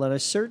style, and I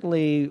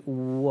certainly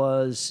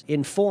was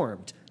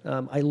informed.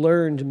 I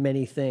learned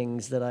many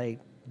things that I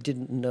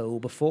didn't know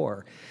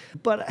before.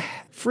 But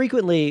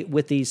frequently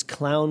with these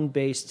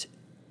clown-based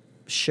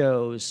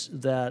shows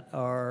that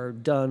are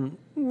done,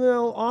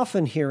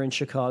 often here in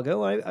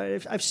Chicago,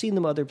 I've seen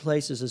them other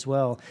places as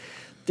well,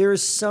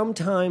 there's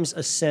sometimes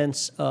a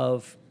sense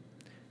of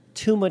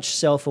too much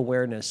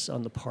self-awareness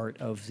on the part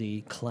of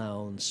the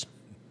clowns.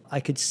 I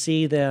could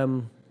see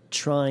them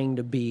trying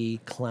to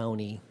be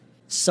clowny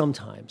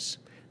sometimes.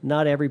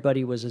 Not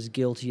everybody was as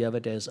guilty of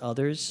it as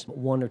others.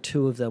 One or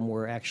two of them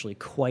were actually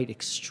quite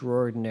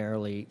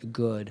extraordinarily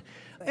good.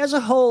 As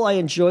a whole, I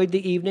enjoyed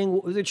the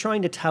evening. They're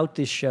trying to tout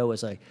this show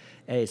as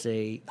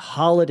a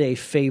holiday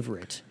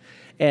favorite.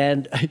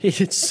 And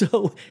it's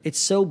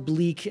so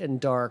bleak and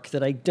dark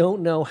that I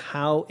don't know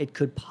how it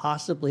could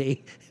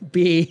possibly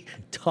be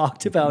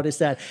talked about as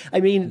that.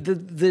 I mean,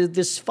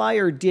 this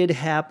fire did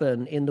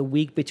happen in the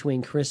week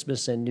between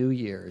Christmas and New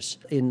Year's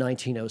in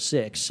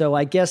 1906. So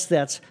I guess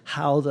that's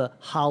how the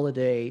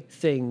holiday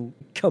thing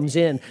comes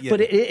in. Yeah.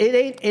 But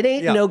it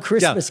ain't no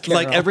Christmas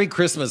carol. Like every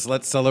Christmas,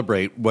 let's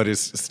celebrate what is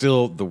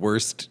still the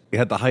worst. It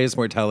had the highest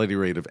mortality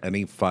rate of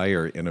any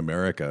fire in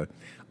America.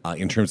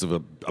 In terms of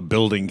a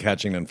building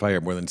catching on fire,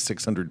 more than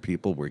 600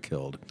 people were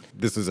killed.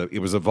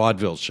 It was a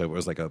vaudeville show. It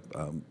was like a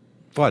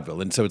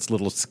vaudeville, and so it's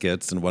little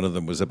skits, and one of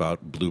them was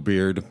about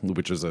Bluebeard,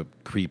 which was a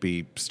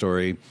creepy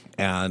story,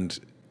 and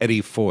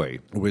Eddie Foy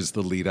was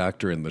the lead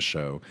actor in the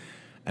show.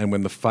 And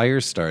when the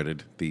fire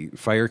started, the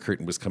fire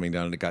curtain was coming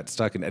down, and it got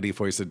stuck, and Eddie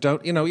Foy said,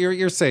 "Don't,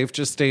 you're safe.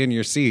 Just stay in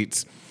your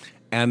seats."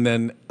 And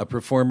then a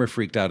performer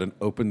freaked out and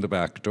opened the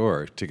back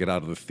door to get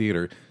out of the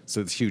theater.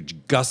 So this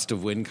huge gust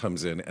of wind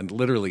comes in and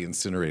literally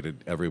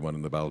incinerated everyone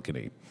in the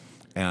balcony.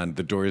 And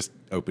the doors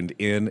opened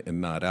in and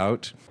not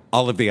out.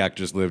 All of the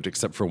actors lived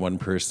except for one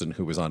person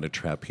who was on a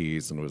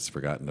trapeze and was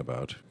forgotten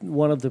about.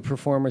 One of the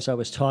performers I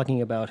was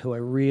talking about who I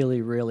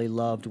really, really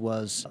loved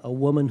was a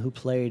woman who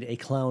played a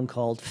clown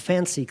called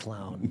Fancy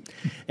Clown.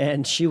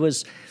 And she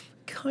was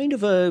kind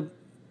of a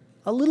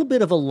little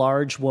bit of a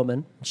large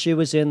woman. She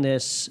was in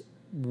this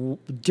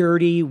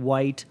dirty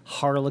white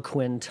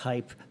harlequin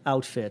type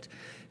outfit.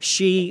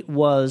 She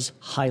was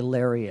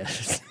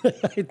hilarious.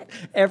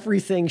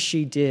 Everything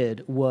she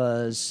did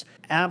was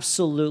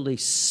absolutely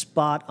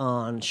spot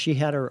on. She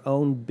had her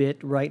own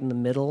bit right in the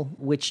middle,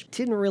 which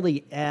didn't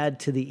really add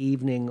to the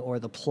evening or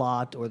the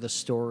plot or the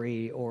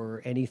story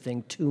or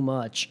anything too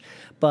much,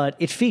 but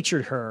it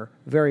featured her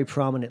very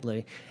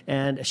prominently,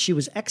 and she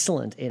was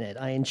excellent in it.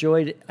 I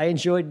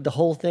enjoyed the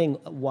whole thing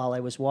while I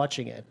was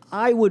watching it.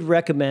 I would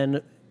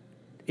recommend,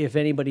 if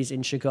anybody's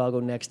in Chicago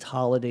next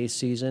holiday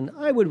season,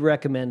 I would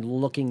recommend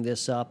looking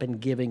this up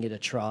and giving it a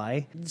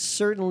try.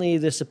 Certainly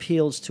this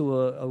appeals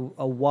to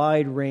a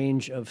wide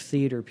range of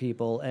theater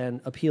people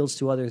and appeals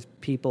to other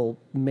people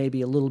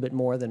maybe a little bit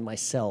more than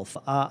myself.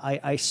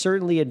 I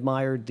certainly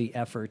admired the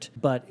effort,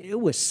 but it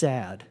was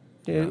sad.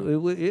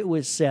 It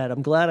was sad.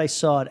 I'm glad I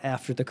saw it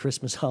after the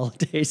Christmas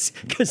holidays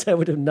because I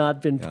would have not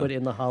been put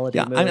in the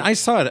holiday mood. I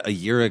saw it a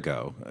year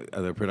ago,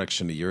 the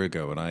production a year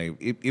ago, and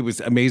it was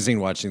amazing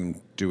watching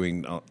them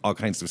doing all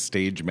kinds of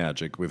stage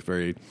magic with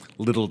very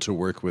little to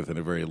work with in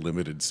a very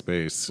limited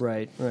space.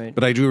 Right.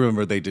 But I do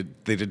remember they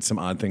did some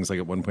odd things. Like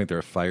at one point there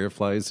were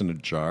fireflies in a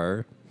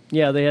jar.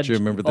 Yeah, they had. Do you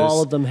remember this?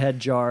 All of them had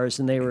jars,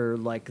 and they were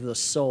like the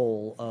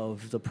soul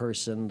of the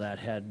person that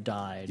had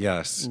died.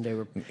 Yes, and they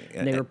were.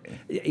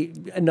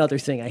 Another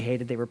thing I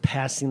hated. They were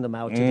passing them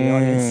out to the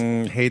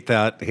audience. Hate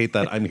that.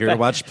 I'm here to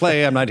watch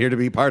play. I'm not here to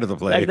be part of the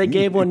play. They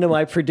gave one to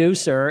my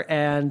producer,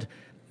 and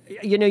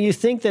you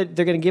think that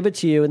they're going to give it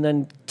to you and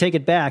then take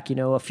it back.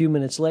 A few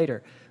minutes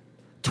later.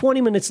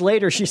 20 minutes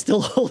later, she's still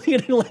holding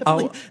it.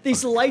 And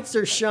these lights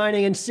are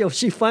shining, and so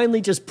she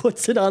finally just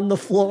puts it on the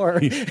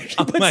floor.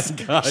 My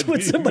God. She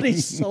puts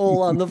somebody's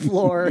soul on the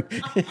floor.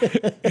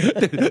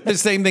 The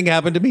same thing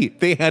happened to me.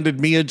 They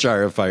handed me a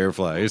jar of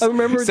fireflies. I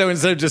remember. So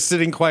instead of just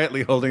sitting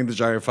quietly holding the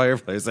jar of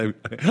fireflies,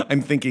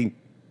 I'm thinking,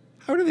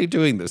 how are they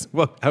doing this?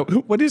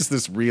 What is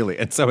this really?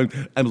 And so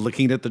I'm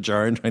looking at the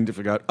jar and trying to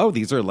figure out,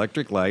 these are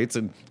electric lights,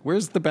 and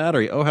where's the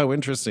battery? Oh, how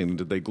interesting.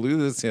 Did they glue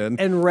this in?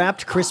 And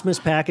wrapped Christmas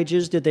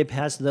packages, did they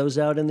pass those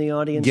out in the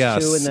audience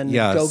too? And then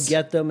go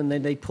get them, and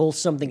then they pull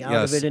something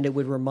out of it, and it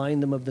would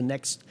remind them of the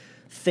next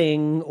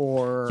thing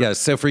or... Yes,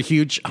 so for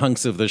huge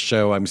hunks of the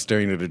show, I'm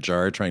staring at a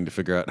jar trying to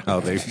figure out how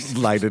they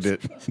lighted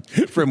it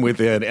from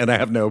within, and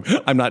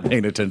I'm not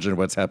paying attention to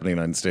what's happening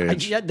on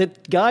stage. The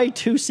guy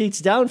 2 seats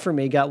down from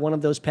me got one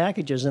of those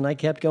packages, and I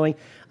kept going,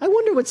 I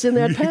wonder what's in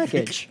that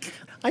package.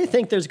 I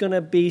think there's going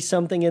to be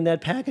something in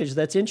that package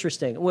that's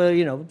interesting.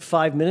 Well,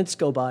 5 minutes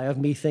go by of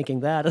me thinking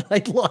that, and I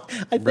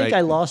think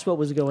I lost what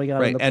was going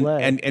on in the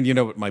play. And you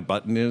know what my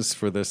button is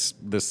for this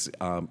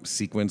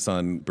sequence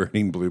on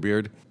Burning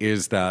Bluebeard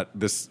is that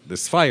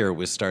this fire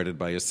was started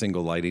by a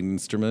single lighting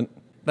instrument.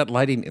 That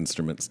lighting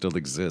instrument still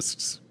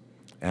exists,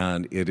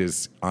 and it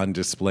is on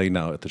display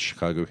now at the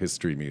Chicago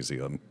History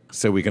Museum,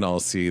 so we can all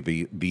see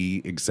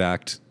the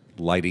exact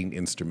lighting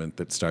instrument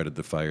that started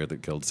the fire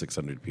that killed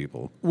 600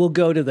 people. We'll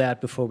go to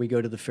that before we go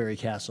to the Fairy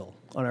Castle.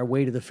 On our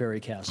way to the Fairy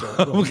Castle,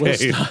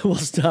 Okay. we'll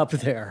stop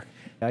there.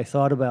 I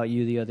thought about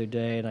you the other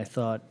day, and I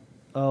thought,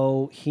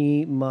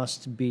 he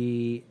must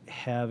be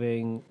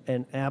having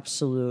an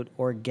absolute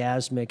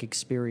orgasmic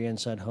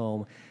experience at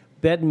home.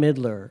 Bette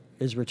Midler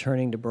is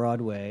returning to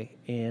Broadway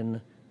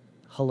in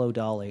Hello,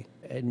 Dolly.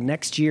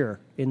 Next year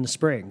in the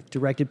spring,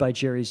 directed by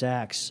Jerry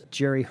Zaks.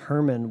 Jerry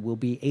Herman will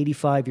be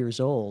 85 years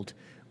old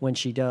when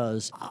she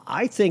does.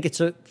 I think it's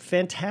a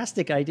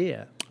fantastic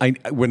idea.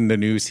 When the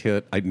news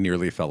hit, I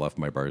nearly fell off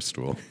my bar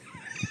stool.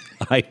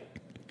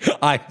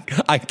 I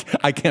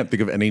can't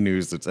think of any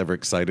news that's ever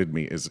excited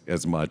me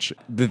as much.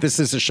 This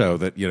is a show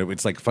that,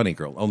 it's like Funny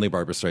Girl, only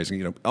Barbara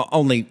Streisand,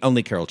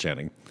 only Carol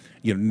Channing.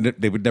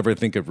 They would never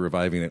think of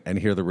reviving it, and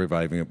here they're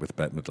reviving it with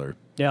Bette Midler.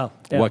 Yeah.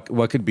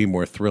 What could be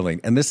more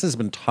thrilling? And this has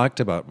been talked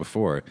about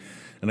before,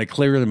 and I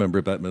clearly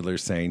remember Bette Midler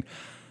saying,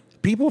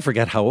 "People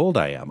forget how old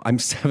I am. I'm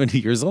 70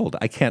 years old.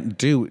 I can't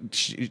do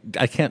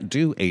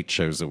 8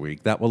 shows a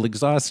week. That will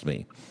exhaust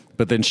me."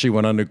 But then she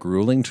went on a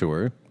grueling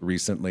tour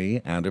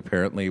recently and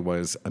apparently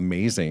was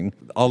amazing.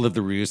 All of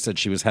the reviews said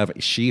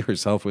she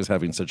herself was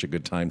having such a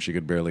good time she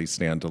could barely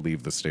stand to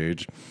leave the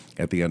stage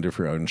at the end of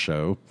her own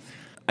show.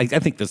 I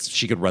think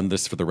she could run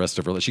this for the rest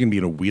of her life. She can be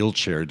in a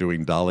wheelchair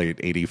doing Dolly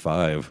at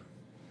 85.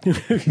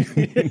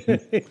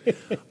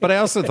 But I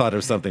also thought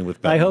of something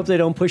with Bette. I hope they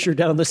don't push her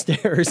down the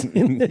stairs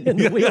in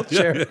the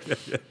wheelchair.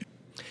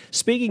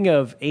 Speaking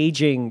of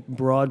aging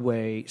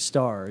Broadway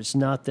stars,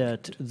 not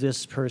that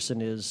this person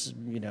is,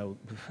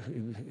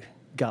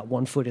 got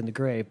one foot in the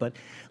grave, but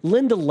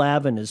Linda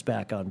Lavin is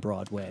back on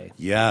Broadway.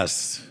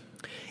 Yes.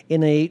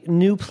 In a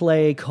new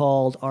play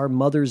called Our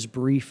Mother's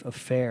Brief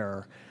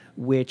Affair,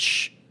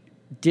 which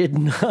did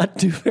not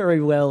do very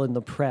well in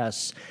the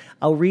press.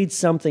 I'll read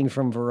something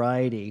from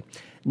Variety.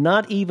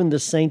 Not even the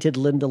sainted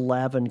Linda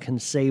Lavin can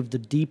save the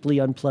deeply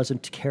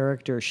unpleasant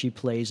character she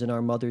plays in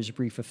Our Mother's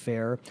Brief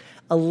Affair,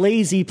 a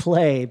lazy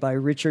play by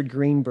Richard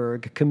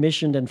Greenberg,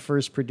 commissioned and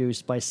first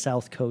produced by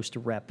South Coast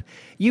Rep.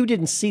 You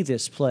didn't see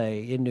this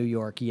play in New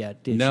York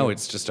yet, did you? No,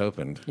 it's just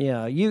opened.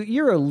 Yeah,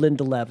 you're a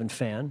Linda Lavin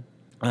fan.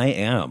 I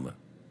am.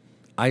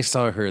 I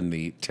saw her in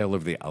The Tale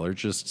of the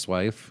Allergist's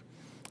Wife,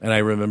 and I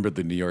remember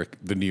the New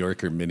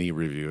Yorker mini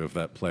review of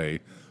that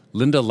play.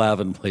 Linda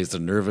Lavin plays a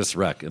nervous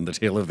wreck in The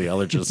Tale of the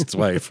Allergist's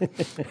Wife.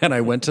 And I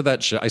went to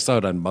that show. I saw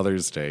it on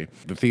Mother's Day.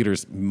 The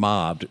theater's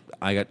mobbed.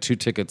 I got 2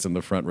 tickets in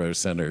the front row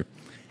center.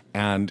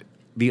 And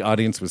the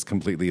audience was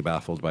completely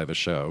baffled by the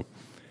show,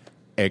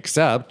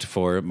 except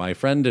for my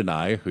friend and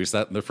I, who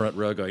sat in the front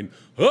row going,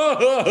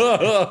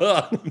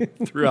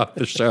 throughout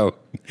the show.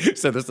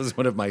 So this is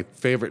one of my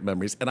favorite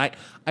memories. And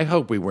I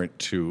hope we weren't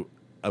too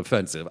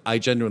offensive. I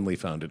genuinely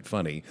found it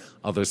funny,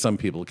 although some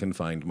people can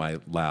find my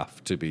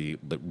laugh to be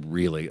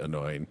really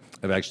annoying.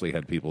 I've actually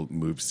had people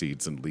move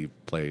seats and leave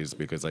plays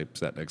because I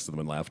sat next to them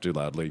and laughed too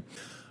loudly.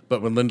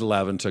 But when Linda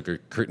Lavin took her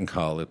curtain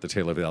call at The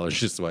Tale of the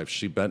Allergist's Wife,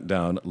 she bent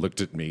down, looked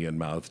at me, and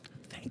mouthed,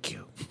 "Thank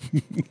you."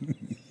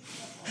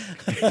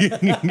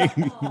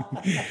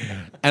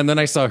 And then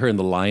I saw her in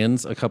The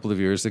Lions a couple of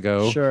years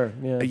ago. Sure,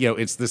 yeah.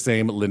 It's the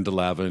same Linda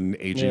Lavin,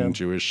 aging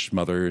Jewish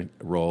mother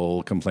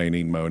role,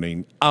 complaining,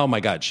 moaning. Oh my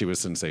God, she was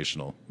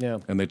sensational. Yeah.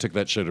 And they took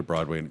that show to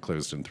Broadway and it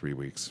closed in 3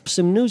 weeks.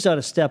 Some news out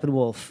of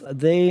Steppenwolf.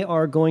 They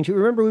are going to,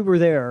 remember we were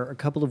there a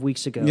couple of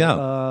weeks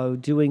ago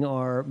doing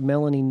our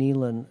Melanie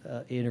Neilan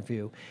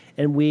interview,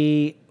 and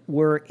we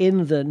were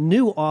in the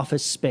new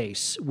office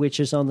space, which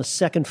is on the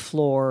second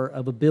floor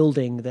of a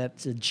building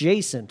that's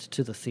adjacent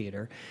to the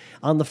theater.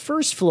 On the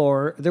first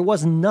floor, there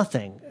was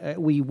nothing.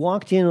 We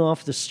walked in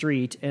off the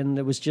street, and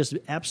there was just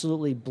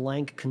absolutely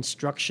blank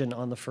construction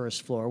on the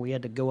first floor. We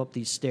had to go up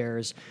these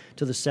stairs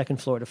to the second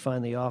floor to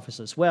find the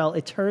offices. Well,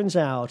 it turns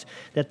out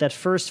that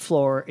first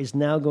floor is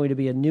now going to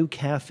be a new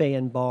cafe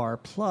and bar,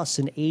 plus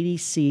an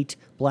 80-seat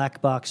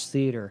black box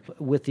theater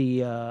with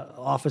the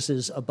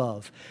offices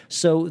above.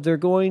 So they're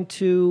going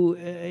to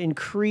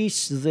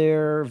increase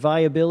their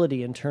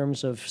viability in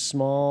terms of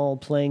small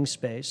playing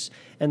space,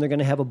 and they're going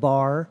to have a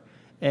bar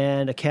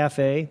and a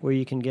cafe where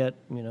you can get,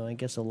 I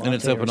guess a latte. And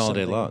it's open all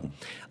day long.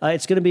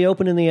 It's going to be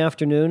open in the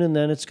afternoon, and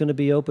then it's going to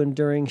be open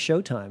during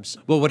show times.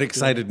 Well, what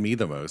excited me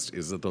the most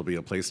is that there'll be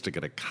a place to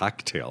get a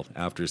cocktail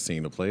after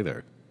seeing a play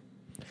there.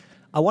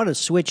 I want to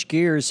switch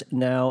gears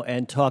now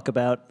and talk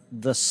about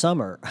the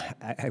summer.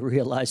 I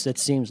realize that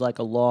seems like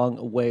a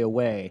long way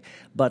away,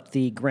 but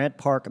the Grant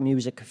Park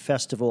Music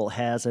Festival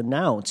has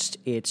announced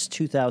its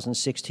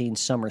 2016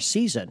 summer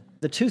season.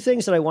 The 2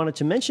 things that I wanted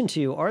to mention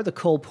to you are the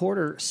Cole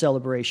Porter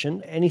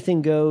celebration.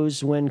 Anything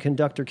goes when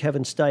conductor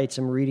Kevin Stites,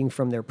 I'm reading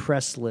from their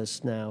press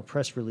release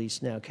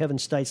now. Kevin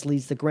Stites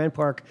leads the Grant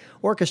Park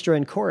Orchestra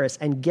and Chorus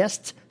and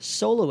guest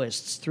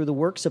soloists through the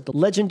works of the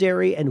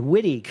legendary and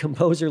witty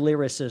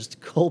composer-lyricist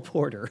Cole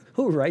Porter.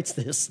 Who writes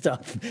this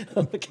stuff?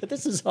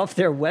 This is off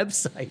their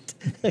website.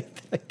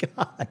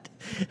 God.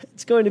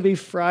 It's going to be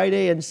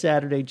Friday and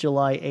Saturday,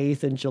 July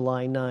 8th and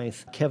July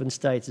 9th. Kevin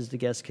Stites is the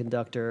guest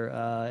conductor.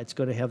 It's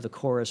going to have the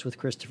chorus with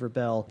Christopher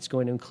Bell. It's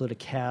going to include a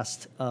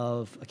cast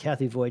of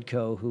Kathy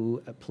Voitko,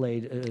 who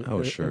played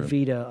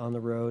Evita on the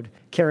road.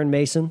 Karen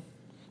Mason.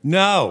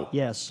 No.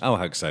 Yes. Oh,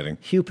 how exciting.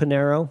 Hugh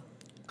Pinero,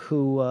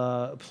 who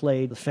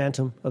played the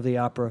Phantom of the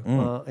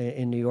Opera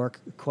in New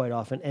York quite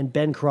often, and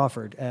Ben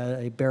Crawford,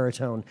 a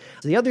baritone.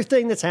 The other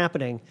thing that's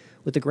happening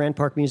with the Grant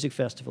Park Music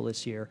Festival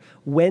this year,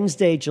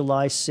 Wednesday,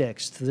 July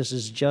 6th, this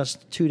is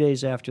just 2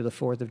 days after the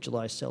 4th of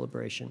July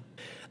celebration,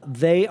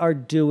 they are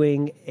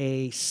doing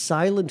a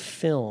silent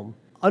film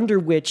under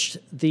which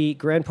the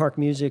Grant Park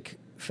Music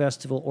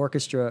Festival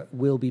Orchestra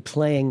will be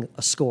playing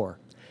a score.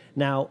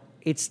 Now,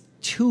 it's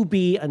to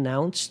be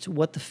announced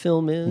what the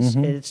film is,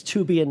 and it's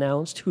to be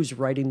announced who's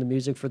writing the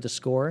music for the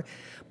score.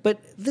 But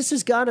this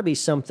has got to be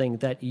something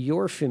that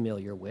you're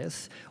familiar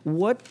with.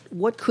 What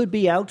could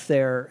be out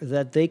there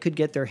that they could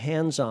get their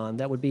hands on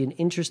that would be an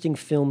interesting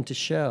film to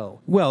show?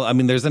 Well, I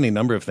mean, there's any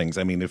number of things.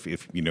 I mean,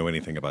 if you know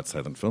anything about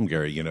silent film,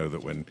 Gary, you know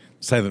that when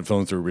silent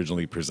films were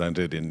originally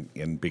presented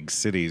in big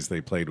cities,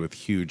 they played with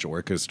huge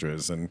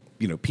orchestras. And,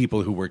 you know,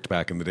 people who worked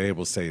back in the day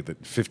will say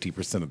that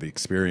 50% of the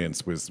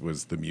experience was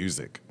the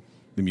music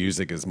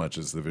as much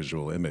as the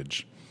visual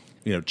image.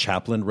 You know,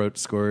 Chaplin wrote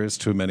scores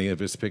to many of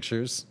his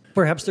pictures.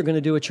 Perhaps they're going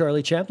to do a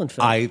Charlie Chaplin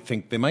film. I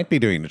think they might be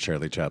doing a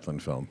Charlie Chaplin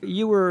film.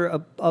 You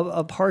were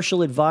a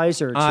partial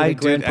advisor to the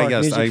Grand Park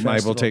Music Festival, I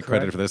will take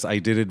credit correct? for this. I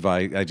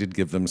did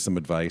give them some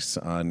advice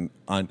on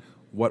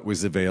what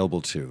was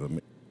available to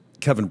them.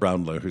 Kevin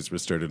Brownlow, who's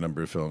restored a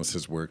number of films,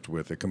 has worked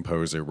with a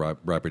composer,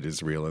 Robert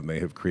Israel, and they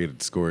have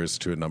created scores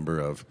to a number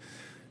of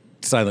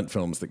silent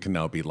films that can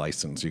now be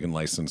licensed. You can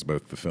license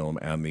both the film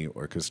and the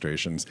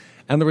orchestrations.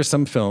 And there were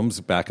some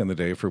films back in the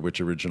day for which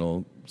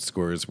original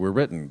scores were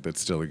written that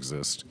still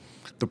exist.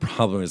 The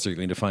problem is you're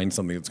going to find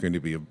something that's going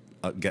to be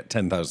get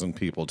 10,000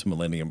 people to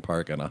Millennium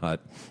Park on a hot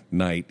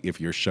night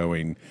if you're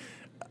showing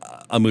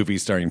a movie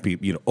starring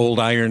people, you know, Old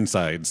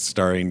Ironsides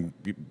starring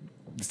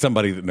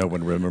somebody that no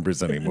one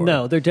remembers anymore.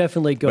 No, they're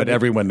definitely going. But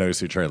everyone knows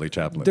who Charlie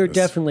Chaplin They're is.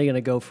 definitely going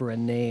to go for a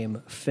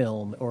name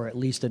film or at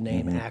least a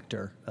name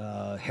actor,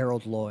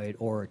 Harold Lloyd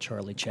or a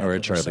Charlie Chaplin. Or a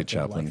Charlie something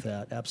Chaplin. like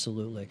that.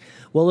 Absolutely.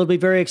 Well, it'll be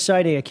very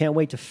exciting. I can't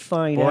wait to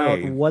find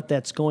out what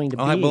that's going to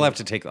be. I'll have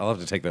to take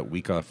that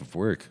week off of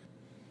work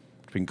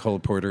between Cole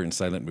Porter and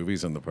silent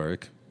movies in the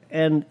park.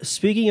 And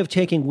speaking of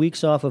taking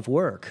weeks off of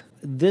work,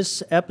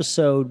 this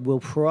episode will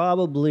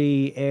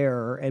probably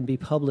air and be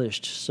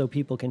published so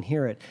people can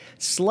hear it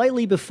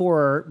slightly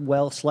before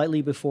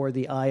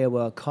the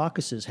Iowa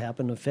caucuses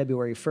happen on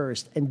February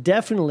 1st, and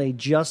definitely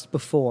just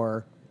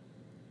before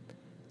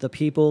The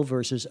People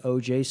versus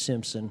O.J.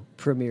 Simpson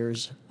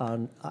premieres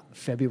on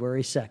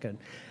February 2nd.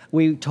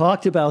 We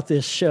talked about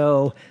this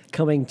show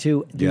coming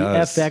to the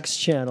FX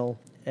channel.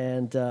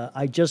 And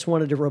I just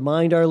wanted to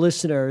remind our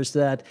listeners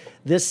that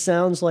this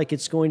sounds like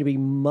it's going to be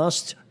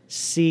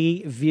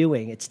must-see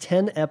viewing. It's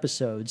 10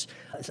 episodes.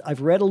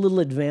 I've read a little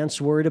advance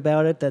word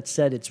about it that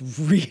said it's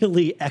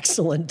really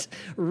excellent,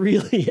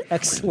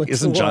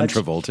 Isn't John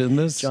Travolta in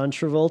this? John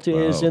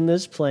Travolta is in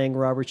this, playing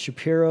Robert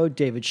Shapiro.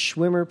 David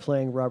Schwimmer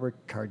playing Robert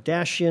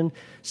Kardashian.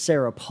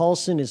 Sarah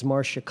Paulson is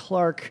Marcia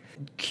Clark.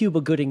 Cuba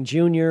Gooding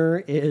Jr.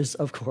 is,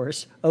 of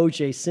course,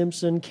 O.J.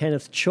 Simpson.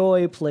 Kenneth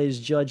Choi plays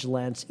Judge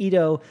Lance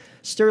Ito.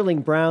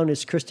 Sterling Brown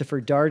is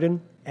Christopher Darden.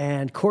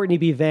 And Courtney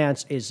B.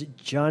 Vance is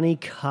Johnny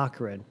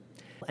Cochran.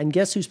 And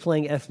guess who's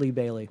playing F. Lee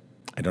Bailey?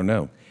 I don't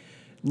know.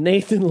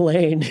 Nathan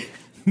Lane.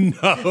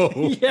 No.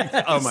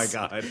 Yes. Oh, my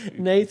God.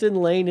 Nathan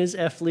Lane is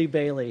F. Lee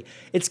Bailey.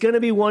 It's going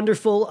to be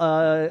wonderful,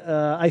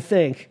 I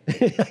think.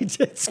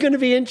 It's going to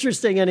be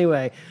interesting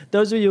anyway.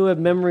 Those of you who have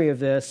memory of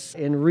this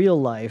in real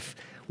life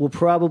will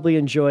probably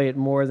enjoy it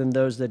more than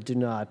those that do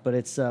not. But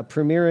it's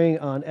premiering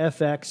on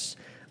FX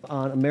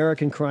on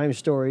American Crime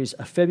Stories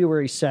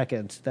February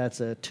 2nd.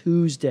 That's a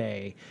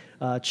Tuesday.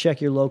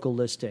 Check your local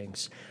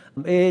listings.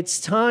 It's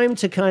time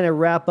to kind of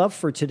wrap up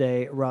for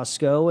today,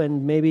 Roscoe,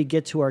 and maybe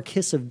get to our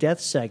Kiss of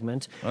Death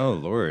segment. Oh,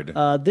 Lord.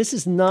 This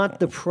is not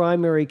the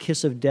primary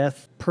Kiss of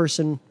Death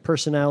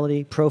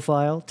personality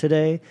profile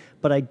today,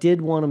 but I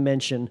did want to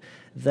mention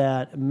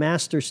that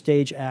master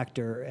stage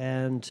actor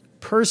and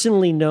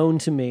personally known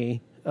to me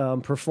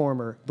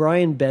performer,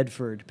 Brian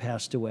Bedford,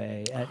 passed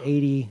away at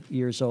 80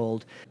 years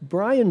old.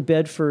 Brian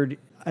Bedford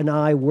and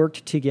I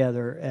worked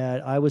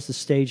together. I was the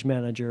stage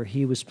manager.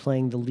 He was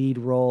playing the lead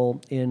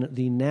role in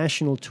the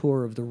national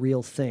tour of The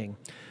Real Thing,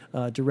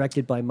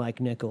 directed by Mike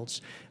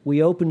Nichols.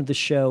 We opened the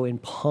show in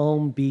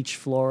Palm Beach,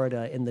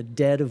 Florida, in the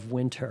dead of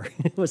winter.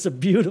 It was a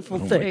beautiful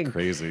thing. Like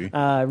crazy.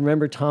 I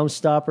remember Tom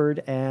Stoppard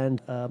and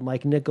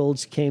Mike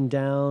Nichols came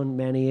down.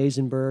 Manny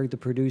Eisenberg, the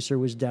producer,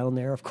 was down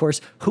there. Of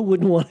course, who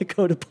wouldn't want to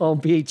go to Palm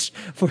Beach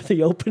for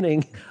the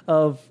opening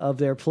of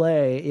their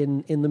play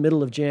in the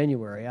middle of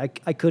January?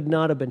 I could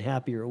not have been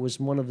happier. It was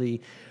one of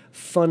the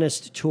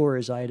funnest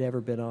tours I had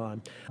ever been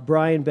on.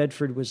 Brian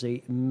Bedford was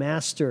a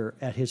master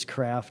at his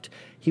craft.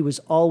 He was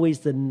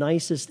always the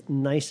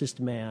nicest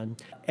man.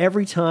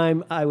 Every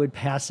time I would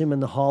pass him in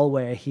the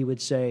hallway, he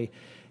would say,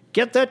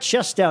 "Get that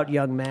chest out,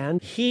 young man."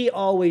 He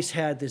always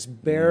had this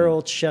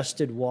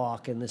barrel-chested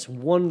walk and this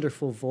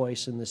wonderful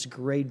voice and this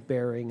great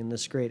bearing and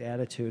this great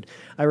attitude.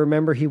 I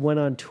remember he went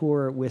on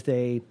tour with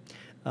a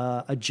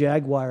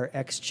Jaguar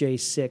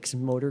XJ6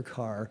 motor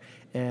car,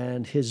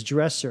 and his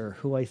dresser,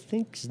 who I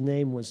think his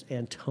name was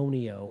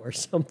Antonio or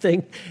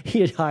something,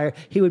 he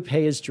would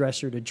pay his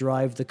dresser to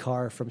drive the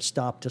car from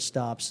stop to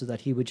stop so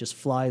that he would just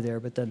fly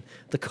there, but then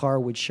the car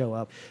would show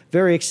up.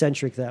 Very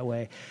eccentric that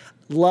way.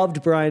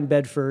 Loved Brian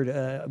Bedford,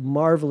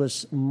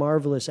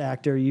 marvelous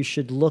actor. You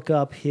should look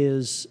up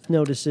his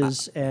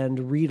notices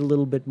and read a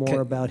little bit more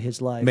about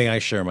his life. May I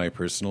share my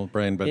personal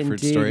Brian Bedford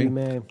Indeed, story? you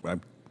may. I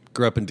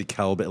grew up in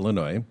DeKalb,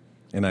 Illinois,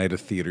 and I had a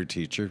theater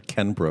teacher,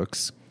 Ken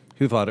Brooks,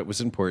 who thought it was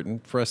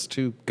important for us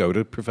to go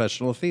to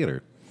professional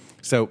theater.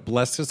 So,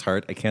 bless his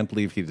heart, I can't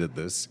believe he did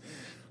this.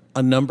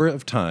 A number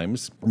of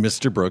times,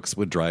 Mr. Brooks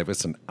would drive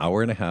us an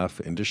hour and a half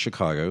into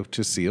Chicago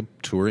to see a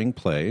touring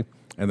play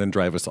and then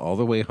drive us all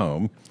the way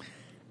home.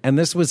 And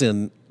this was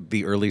in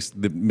the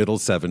middle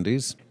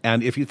 70s.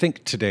 And if you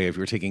think today, if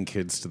you're taking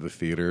kids to the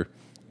theater,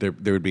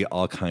 there would be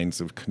all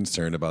kinds of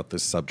concern about the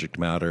subject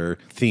matter,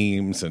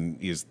 themes, and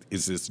is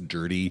this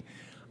dirty?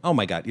 Oh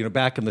my God,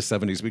 back in the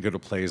 70s, we'd go to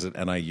plays at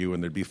NIU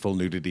and there'd be full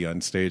nudity on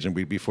stage and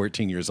we'd be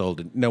 14 years old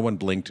and no one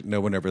blinked, no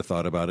one ever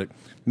thought about it.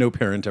 No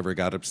parent ever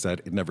got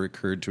upset. It never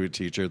occurred to a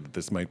teacher that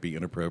this might be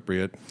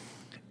inappropriate.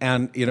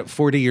 And,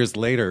 40 years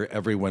later,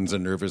 everyone's a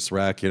nervous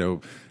wreck.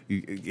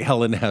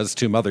 Helen has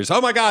two mothers.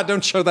 Oh my God,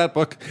 don't show that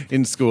book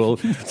in school.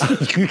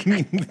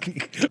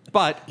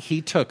 But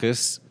he took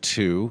us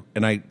to,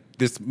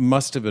 this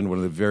must have been one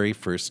of the very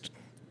first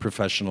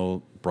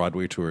professional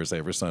Broadway tours I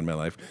ever saw in my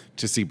life,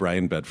 to see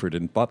Brian Bedford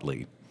in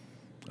Butley,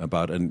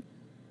 about an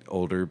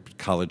older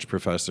college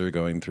professor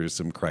going through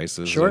some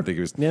crisis. Sure. I think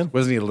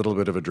wasn't he a little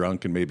bit of a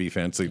drunk and maybe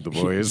fancied the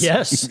boys?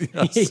 Yes.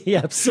 Yes. He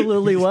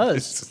absolutely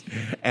was.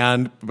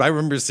 And I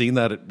remember seeing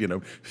that at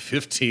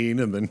 15,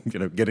 and then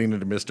getting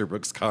into Mr.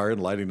 Brooks' car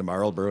and lighting to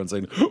Marlboro and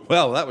saying,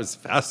 "Well, that was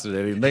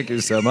fascinating. Thank you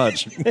so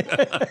much."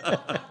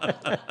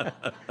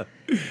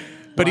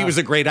 But he was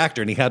a great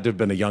actor, and he had to have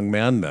been a young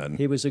man then.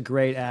 He was a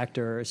great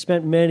actor.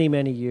 Spent many,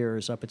 many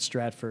years up at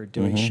Stratford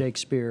doing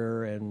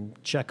Shakespeare and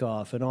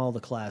Chekhov and all the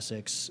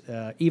classics,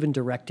 even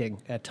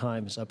directing at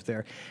times up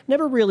there.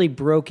 Never really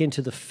broke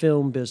into the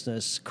film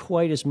business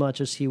quite as much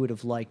as he would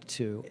have liked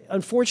to.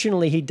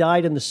 Unfortunately, he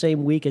died in the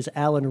same week as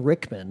Alan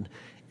Rickman.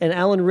 And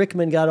Alan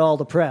Rickman got all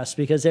the press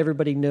because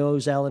everybody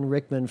knows Alan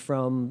Rickman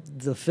from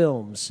the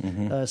films,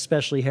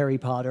 especially Harry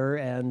Potter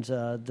and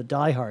the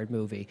Die Hard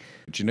movie.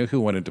 Do you know who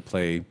wanted to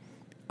play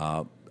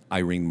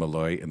Irene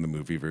Malloy in the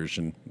movie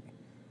version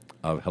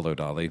of Hello,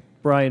 Dolly?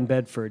 Brian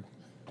Bedford.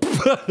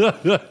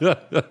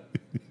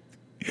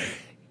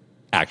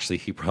 Actually,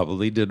 he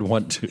probably did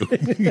want to.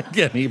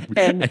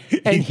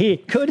 and he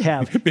could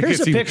have. Here's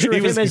a picture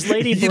of him as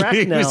Lady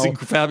Bracknell. He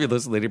was a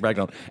fabulous Lady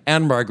Bracknell.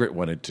 And Margaret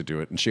wanted to do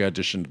it, and she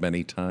auditioned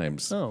many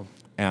times. Oh.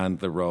 And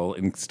the role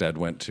instead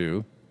went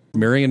to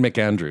Marion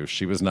McAndrew.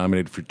 She was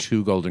nominated for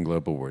 2 Golden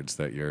Globe Awards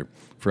that year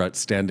for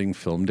Outstanding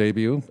Film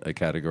Debut, a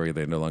category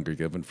they no longer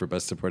give, and for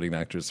Best Supporting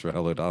Actress for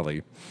Hello,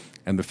 Dolly.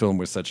 And the film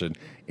was such an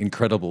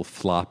incredible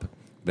flop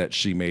that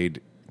she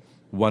made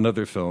one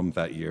other film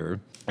that year,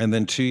 and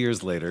then 2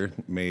 years later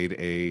made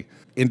a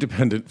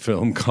independent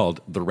film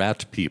called The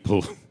Rat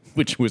People,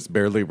 which was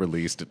barely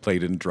released. It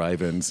played in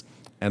drive-ins,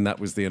 and that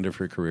was the end of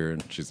her career,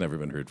 and she's never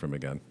been heard from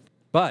again.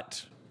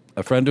 But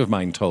a friend of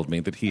mine told me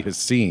that he has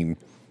seen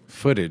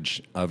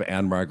footage of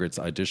Anne Margaret's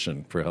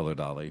audition for Hello,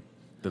 Dolly,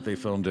 that they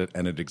filmed it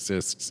and it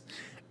exists,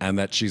 and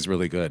that she's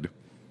really good.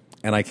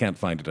 And I can't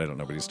find it. I don't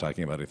know what he's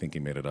talking about. I think he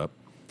made it up.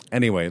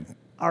 Anyway.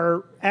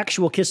 Our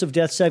actual Kiss of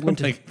Death segment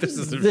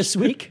this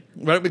week.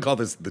 Why don't we call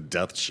this the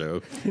Death Show?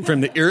 From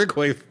the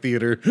Iroquois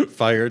Theater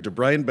fire to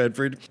Brian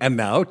Bedford, and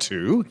now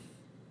to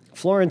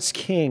Florence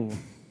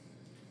King,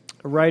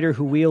 a writer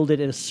who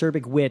wielded an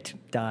acerbic wit,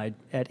 died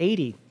at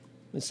 80,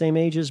 the same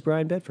age as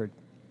Brian Bedford.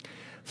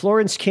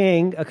 Florence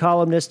King, a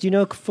columnist. Do you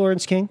know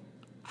Florence King?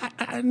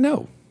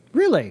 No.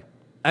 Really?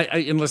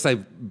 Unless I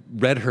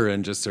read her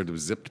and just sort of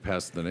zipped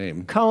past the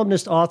name.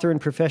 Columnist, author,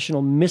 and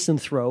professional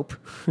misanthrope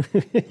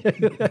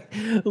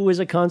who was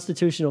a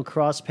constitutional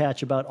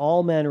crosspatch about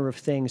all manner of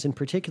things, in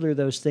particular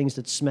those things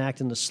that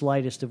smacked in the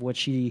slightest of what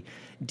she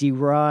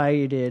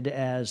derided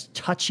as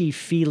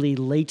touchy-feely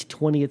late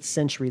 20th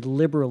century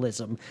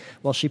liberalism,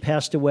 while she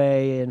passed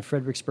away in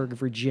Fredericksburg,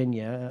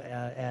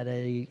 Virginia at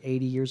 80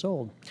 years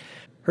old.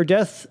 Her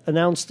death,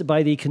 announced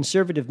by the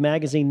conservative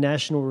magazine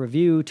National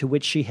Review, to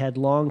which she had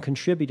long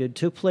contributed,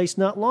 took place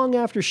not long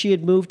after she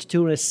had moved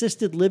to an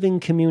assisted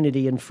living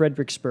community in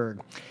Fredericksburg.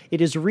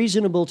 It is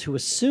reasonable to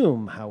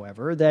assume,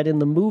 however, that in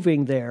the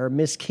moving there,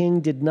 Miss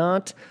King did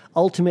not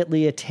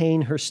ultimately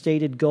attain her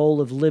stated goal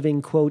of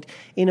living, quote,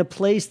 in a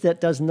place that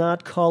does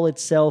not call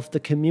itself the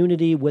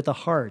community with a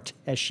heart,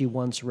 as she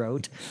once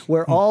wrote,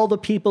 where all the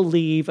people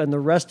leave and the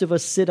rest of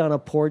us sit on a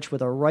porch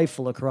with a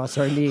rifle across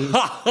our knees.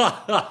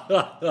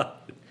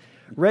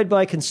 Read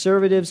by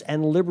conservatives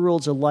and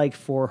liberals alike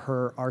for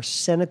her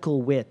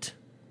arsenical wit,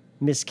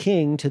 Miss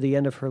King, to the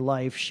end of her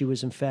life, she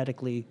was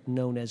emphatically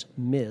known as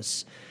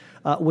Miss,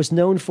 was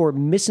known for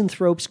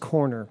Misanthrope's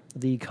Corner,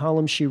 the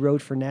column she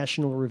wrote for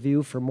National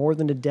Review for more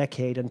than a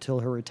decade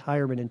until her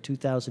retirement in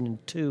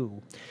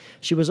 2002.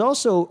 She was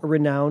also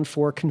renowned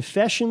for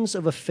Confessions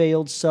of a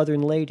Failed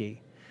Southern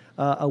Lady,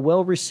 a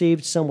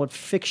well-received, somewhat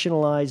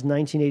fictionalized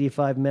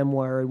 1985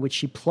 memoir in which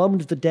she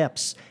plumbed the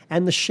depths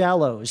and the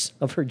shallows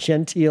of her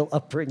genteel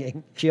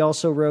upbringing. She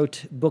also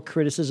wrote book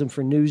criticism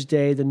for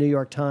Newsday, the New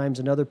York Times,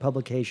 and other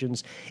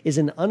publications, is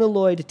an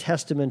unalloyed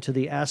testament to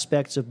the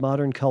aspects of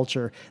modern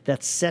culture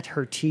that set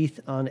her teeth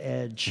on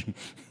edge.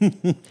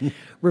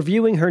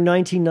 Reviewing her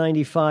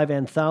 1995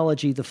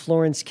 anthology, The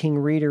Florence King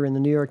Reader, in the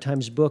New York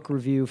Times Book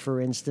Review,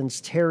 for instance,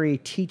 Terry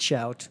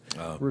Teachout,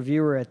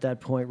 reviewer at that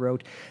point,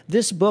 wrote,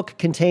 "This book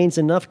contains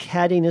enough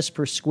cattiness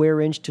per square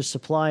inch to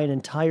supply an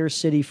entire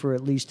city for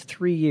at least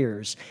 3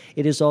 years.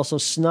 It is also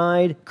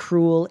snide,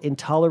 cruel,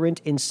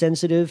 intolerant,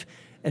 insensitive,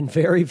 and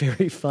very,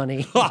 very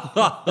funny."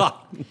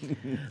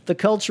 The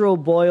cultural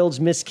boils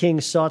Miss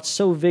King sought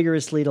so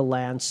vigorously to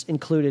lance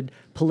included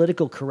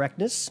political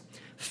correctness,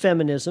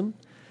 feminism.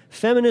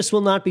 "Feminists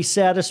will not be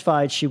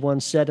satisfied," she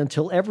once said,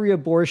 "until every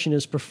abortion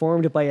is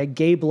performed by a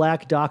gay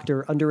black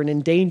doctor under an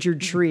endangered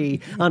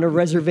tree on a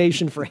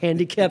reservation for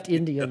handicapped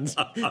Indians."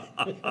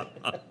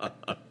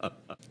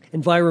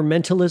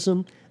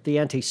 Environmentalism, the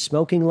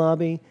anti-smoking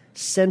lobby,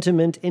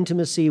 sentiment,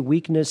 intimacy,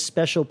 weakness,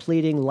 special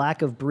pleading,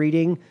 lack of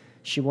breeding.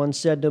 She once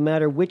said, "No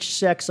matter which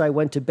sex I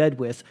went to bed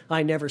with,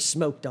 I never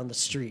smoked on the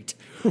street."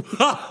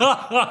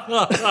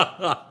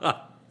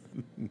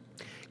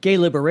 Gay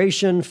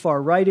liberation,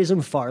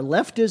 far-rightism,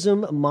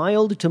 far-leftism,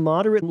 mild to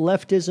moderate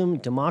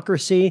leftism,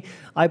 democracy.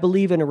 "I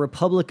believe in a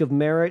republic of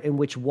merit in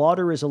which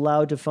water is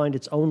allowed to find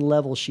its own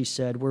level," she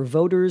said, "where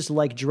voters,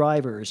 like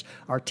drivers,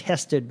 are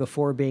tested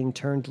before being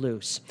turned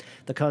loose.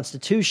 The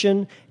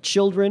Constitution,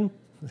 children."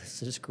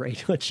 This is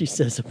great what she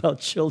says about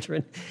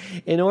children.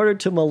 "In order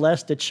to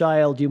molest a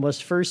child, you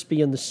must first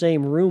be in the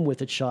same room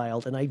with a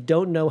child, and I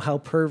don't know how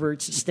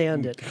perverts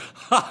stand it."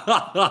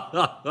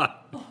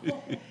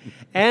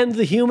 And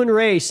the human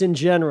race in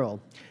general.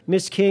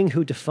 Miss King,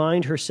 who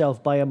defined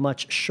herself by a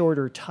much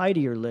shorter,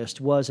 tidier list,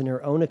 was, in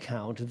her own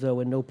account, though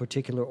in no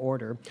particular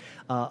order,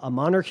 a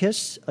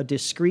monarchist, a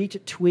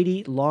discreet,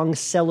 tweedy, long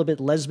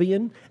celibate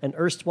lesbian, an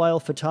erstwhile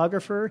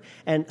photographer,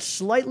 and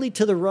slightly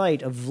to the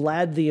right of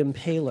Vlad the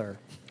Impaler.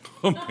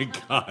 Oh, my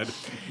God.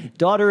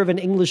 Daughter of an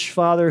English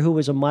father who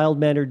was a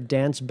mild-mannered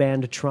dance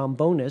band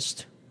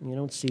trombonist. You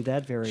don't see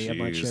that very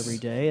much every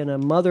day. And a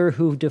mother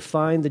who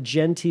defined the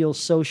genteel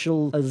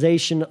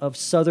socialization of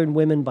Southern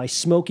women by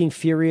smoking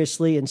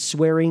furiously and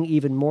swearing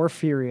even more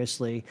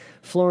furiously.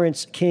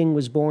 Florence King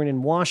was born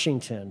in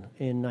Washington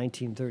in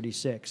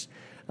 1936.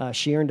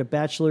 She earned a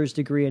bachelor's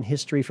degree in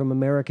history from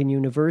American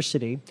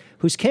University,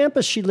 whose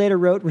campus, she later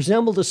wrote,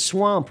 resembled a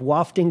swamp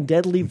wafting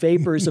deadly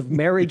vapors of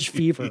marriage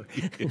fever.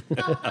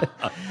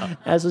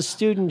 As a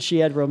student, she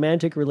had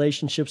romantic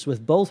relationships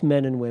with both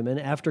men and women.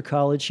 After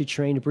college, she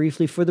trained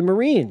briefly for the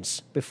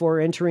Marines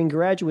before entering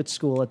graduate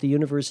school at the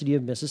University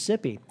of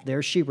Mississippi.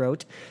 There she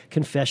wrote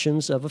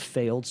Confessions of a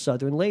Failed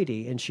Southern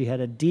Lady, and she had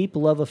a deep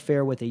love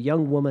affair with a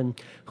young woman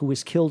who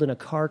was killed in a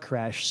car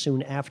crash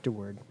soon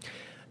afterward.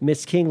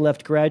 Miss King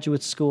left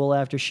graduate school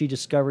after she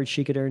discovered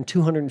she could earn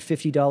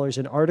 $250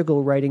 an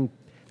article writing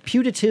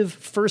putative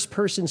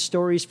first-person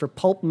stories for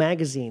pulp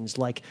magazines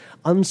like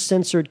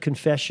Uncensored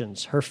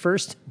Confessions. Her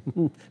first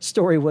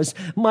story was,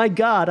 "My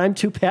God, I'm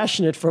too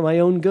passionate for my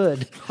own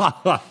good."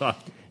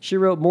 She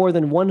wrote more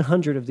than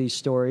 100 of these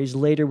stories.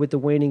 Later, with the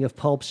waning of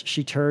pulps,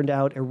 she turned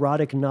out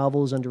erotic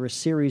novels under a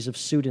series of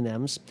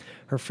pseudonyms.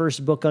 Her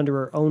first book under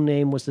her own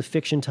name was the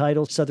fiction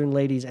title Southern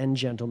Ladies and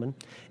Gentlemen,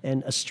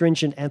 an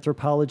astringent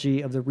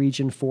anthropology of the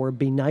region for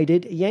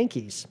benighted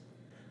Yankees.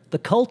 The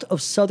cult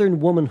of Southern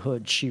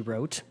womanhood, she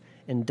wrote,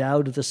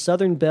 endowed the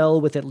Southern belle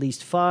with at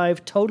least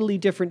 5 totally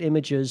different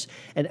images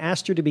and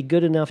asked her to be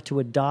good enough to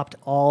adopt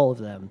all of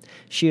them.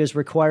 She is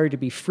required to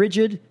be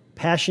frigid,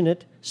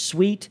 passionate,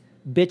 sweet,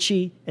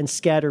 bitchy, and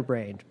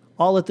scatterbrained,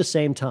 all at the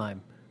same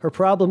time. Her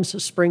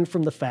problems spring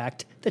from the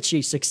fact that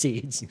she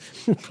succeeds.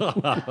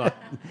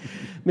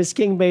 Miss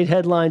King made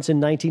headlines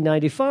in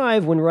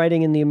 1995 when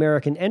writing in the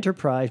American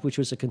Enterprise, which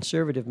was a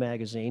conservative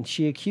magazine.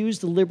 She accused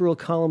the liberal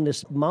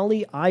columnist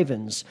Molly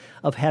Ivins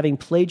of having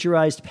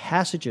plagiarized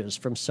passages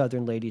from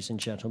Southern Ladies and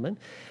Gentlemen.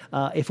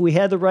 "If we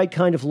had the right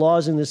kind of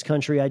laws in this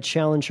country, I'd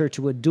challenge her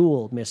to a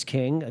duel," Miss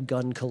King, a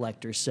gun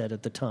collector, said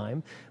at the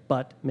time.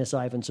 But Miss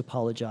Ivins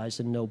apologized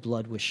and no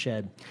blood was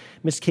shed.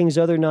 Miss King's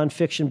other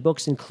nonfiction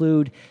books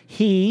include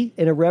He,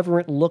 an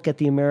irreverent look at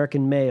the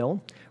American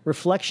male,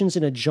 Reflections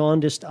in a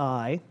Jaundiced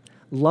Eye,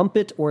 Lump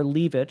It or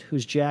Leave It,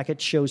 whose jacket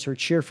shows her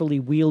cheerfully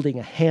wielding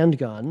a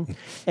handgun,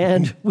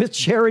 and With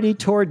Charity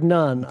Toward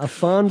None, a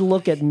fond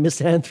look at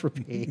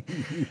misanthropy.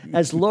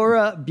 As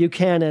Laura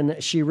Buchanan,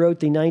 she wrote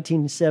the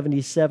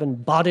 1977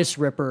 bodice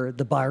ripper,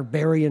 The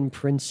Barbarian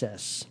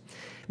Princess.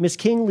 Miss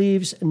King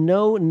leaves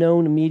no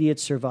known immediate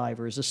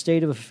survivors, a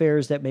state of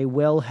affairs that may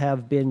well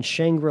have been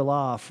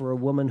Shangri-La for a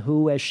woman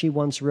who, as she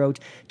once wrote,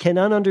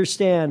 cannot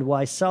understand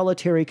why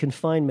solitary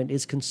confinement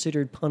is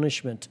considered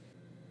punishment.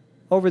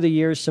 Over the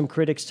years, some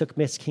critics took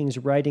Miss King's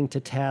writing to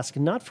task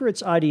not for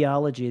its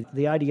ideology,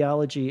 the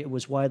ideology it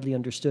was widely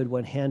understood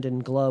went hand in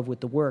glove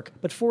with the work,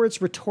 but for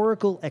its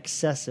rhetorical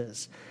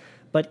excesses.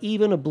 But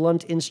even a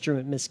blunt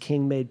instrument, Miss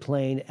King made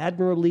plain,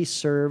 admirably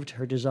served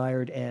her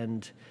desired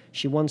end.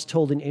 She once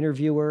told an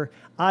interviewer,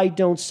 "I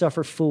don't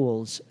suffer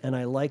fools, and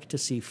I like to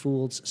see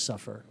fools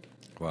suffer."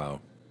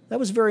 Wow. That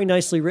was very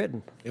nicely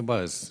written. It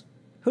was.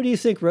 Who do you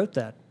think wrote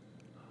that?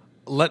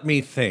 Let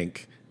me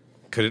think.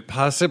 Could it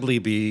possibly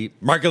be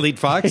Marguerite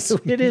Fox?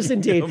 It is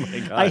indeed. Oh my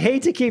God. I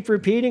hate to keep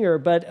repeating her,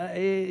 but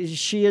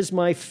she is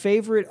my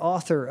favorite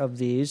author of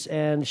these,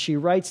 and she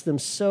writes them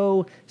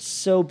so,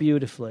 so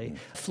beautifully.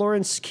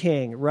 Florence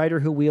King, writer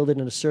who wielded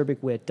an acerbic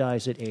wit,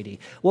 dies at 80.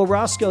 Well,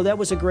 Roscoe, that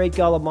was a great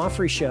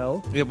ɡaləʻmôfrē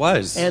show. It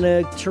was. And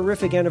a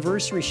terrific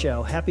anniversary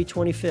show. Happy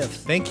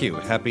 25th. Thank you.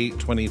 Happy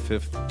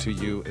 25th to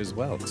you as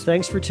well.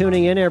 Thanks for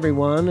tuning in,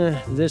 everyone.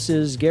 This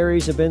is Gary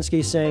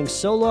Zabinski saying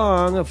so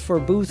long for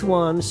Booth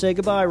 1. Say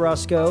goodbye,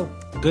 Roscoe.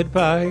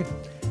 Goodbye.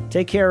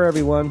 Take care,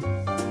 everyone.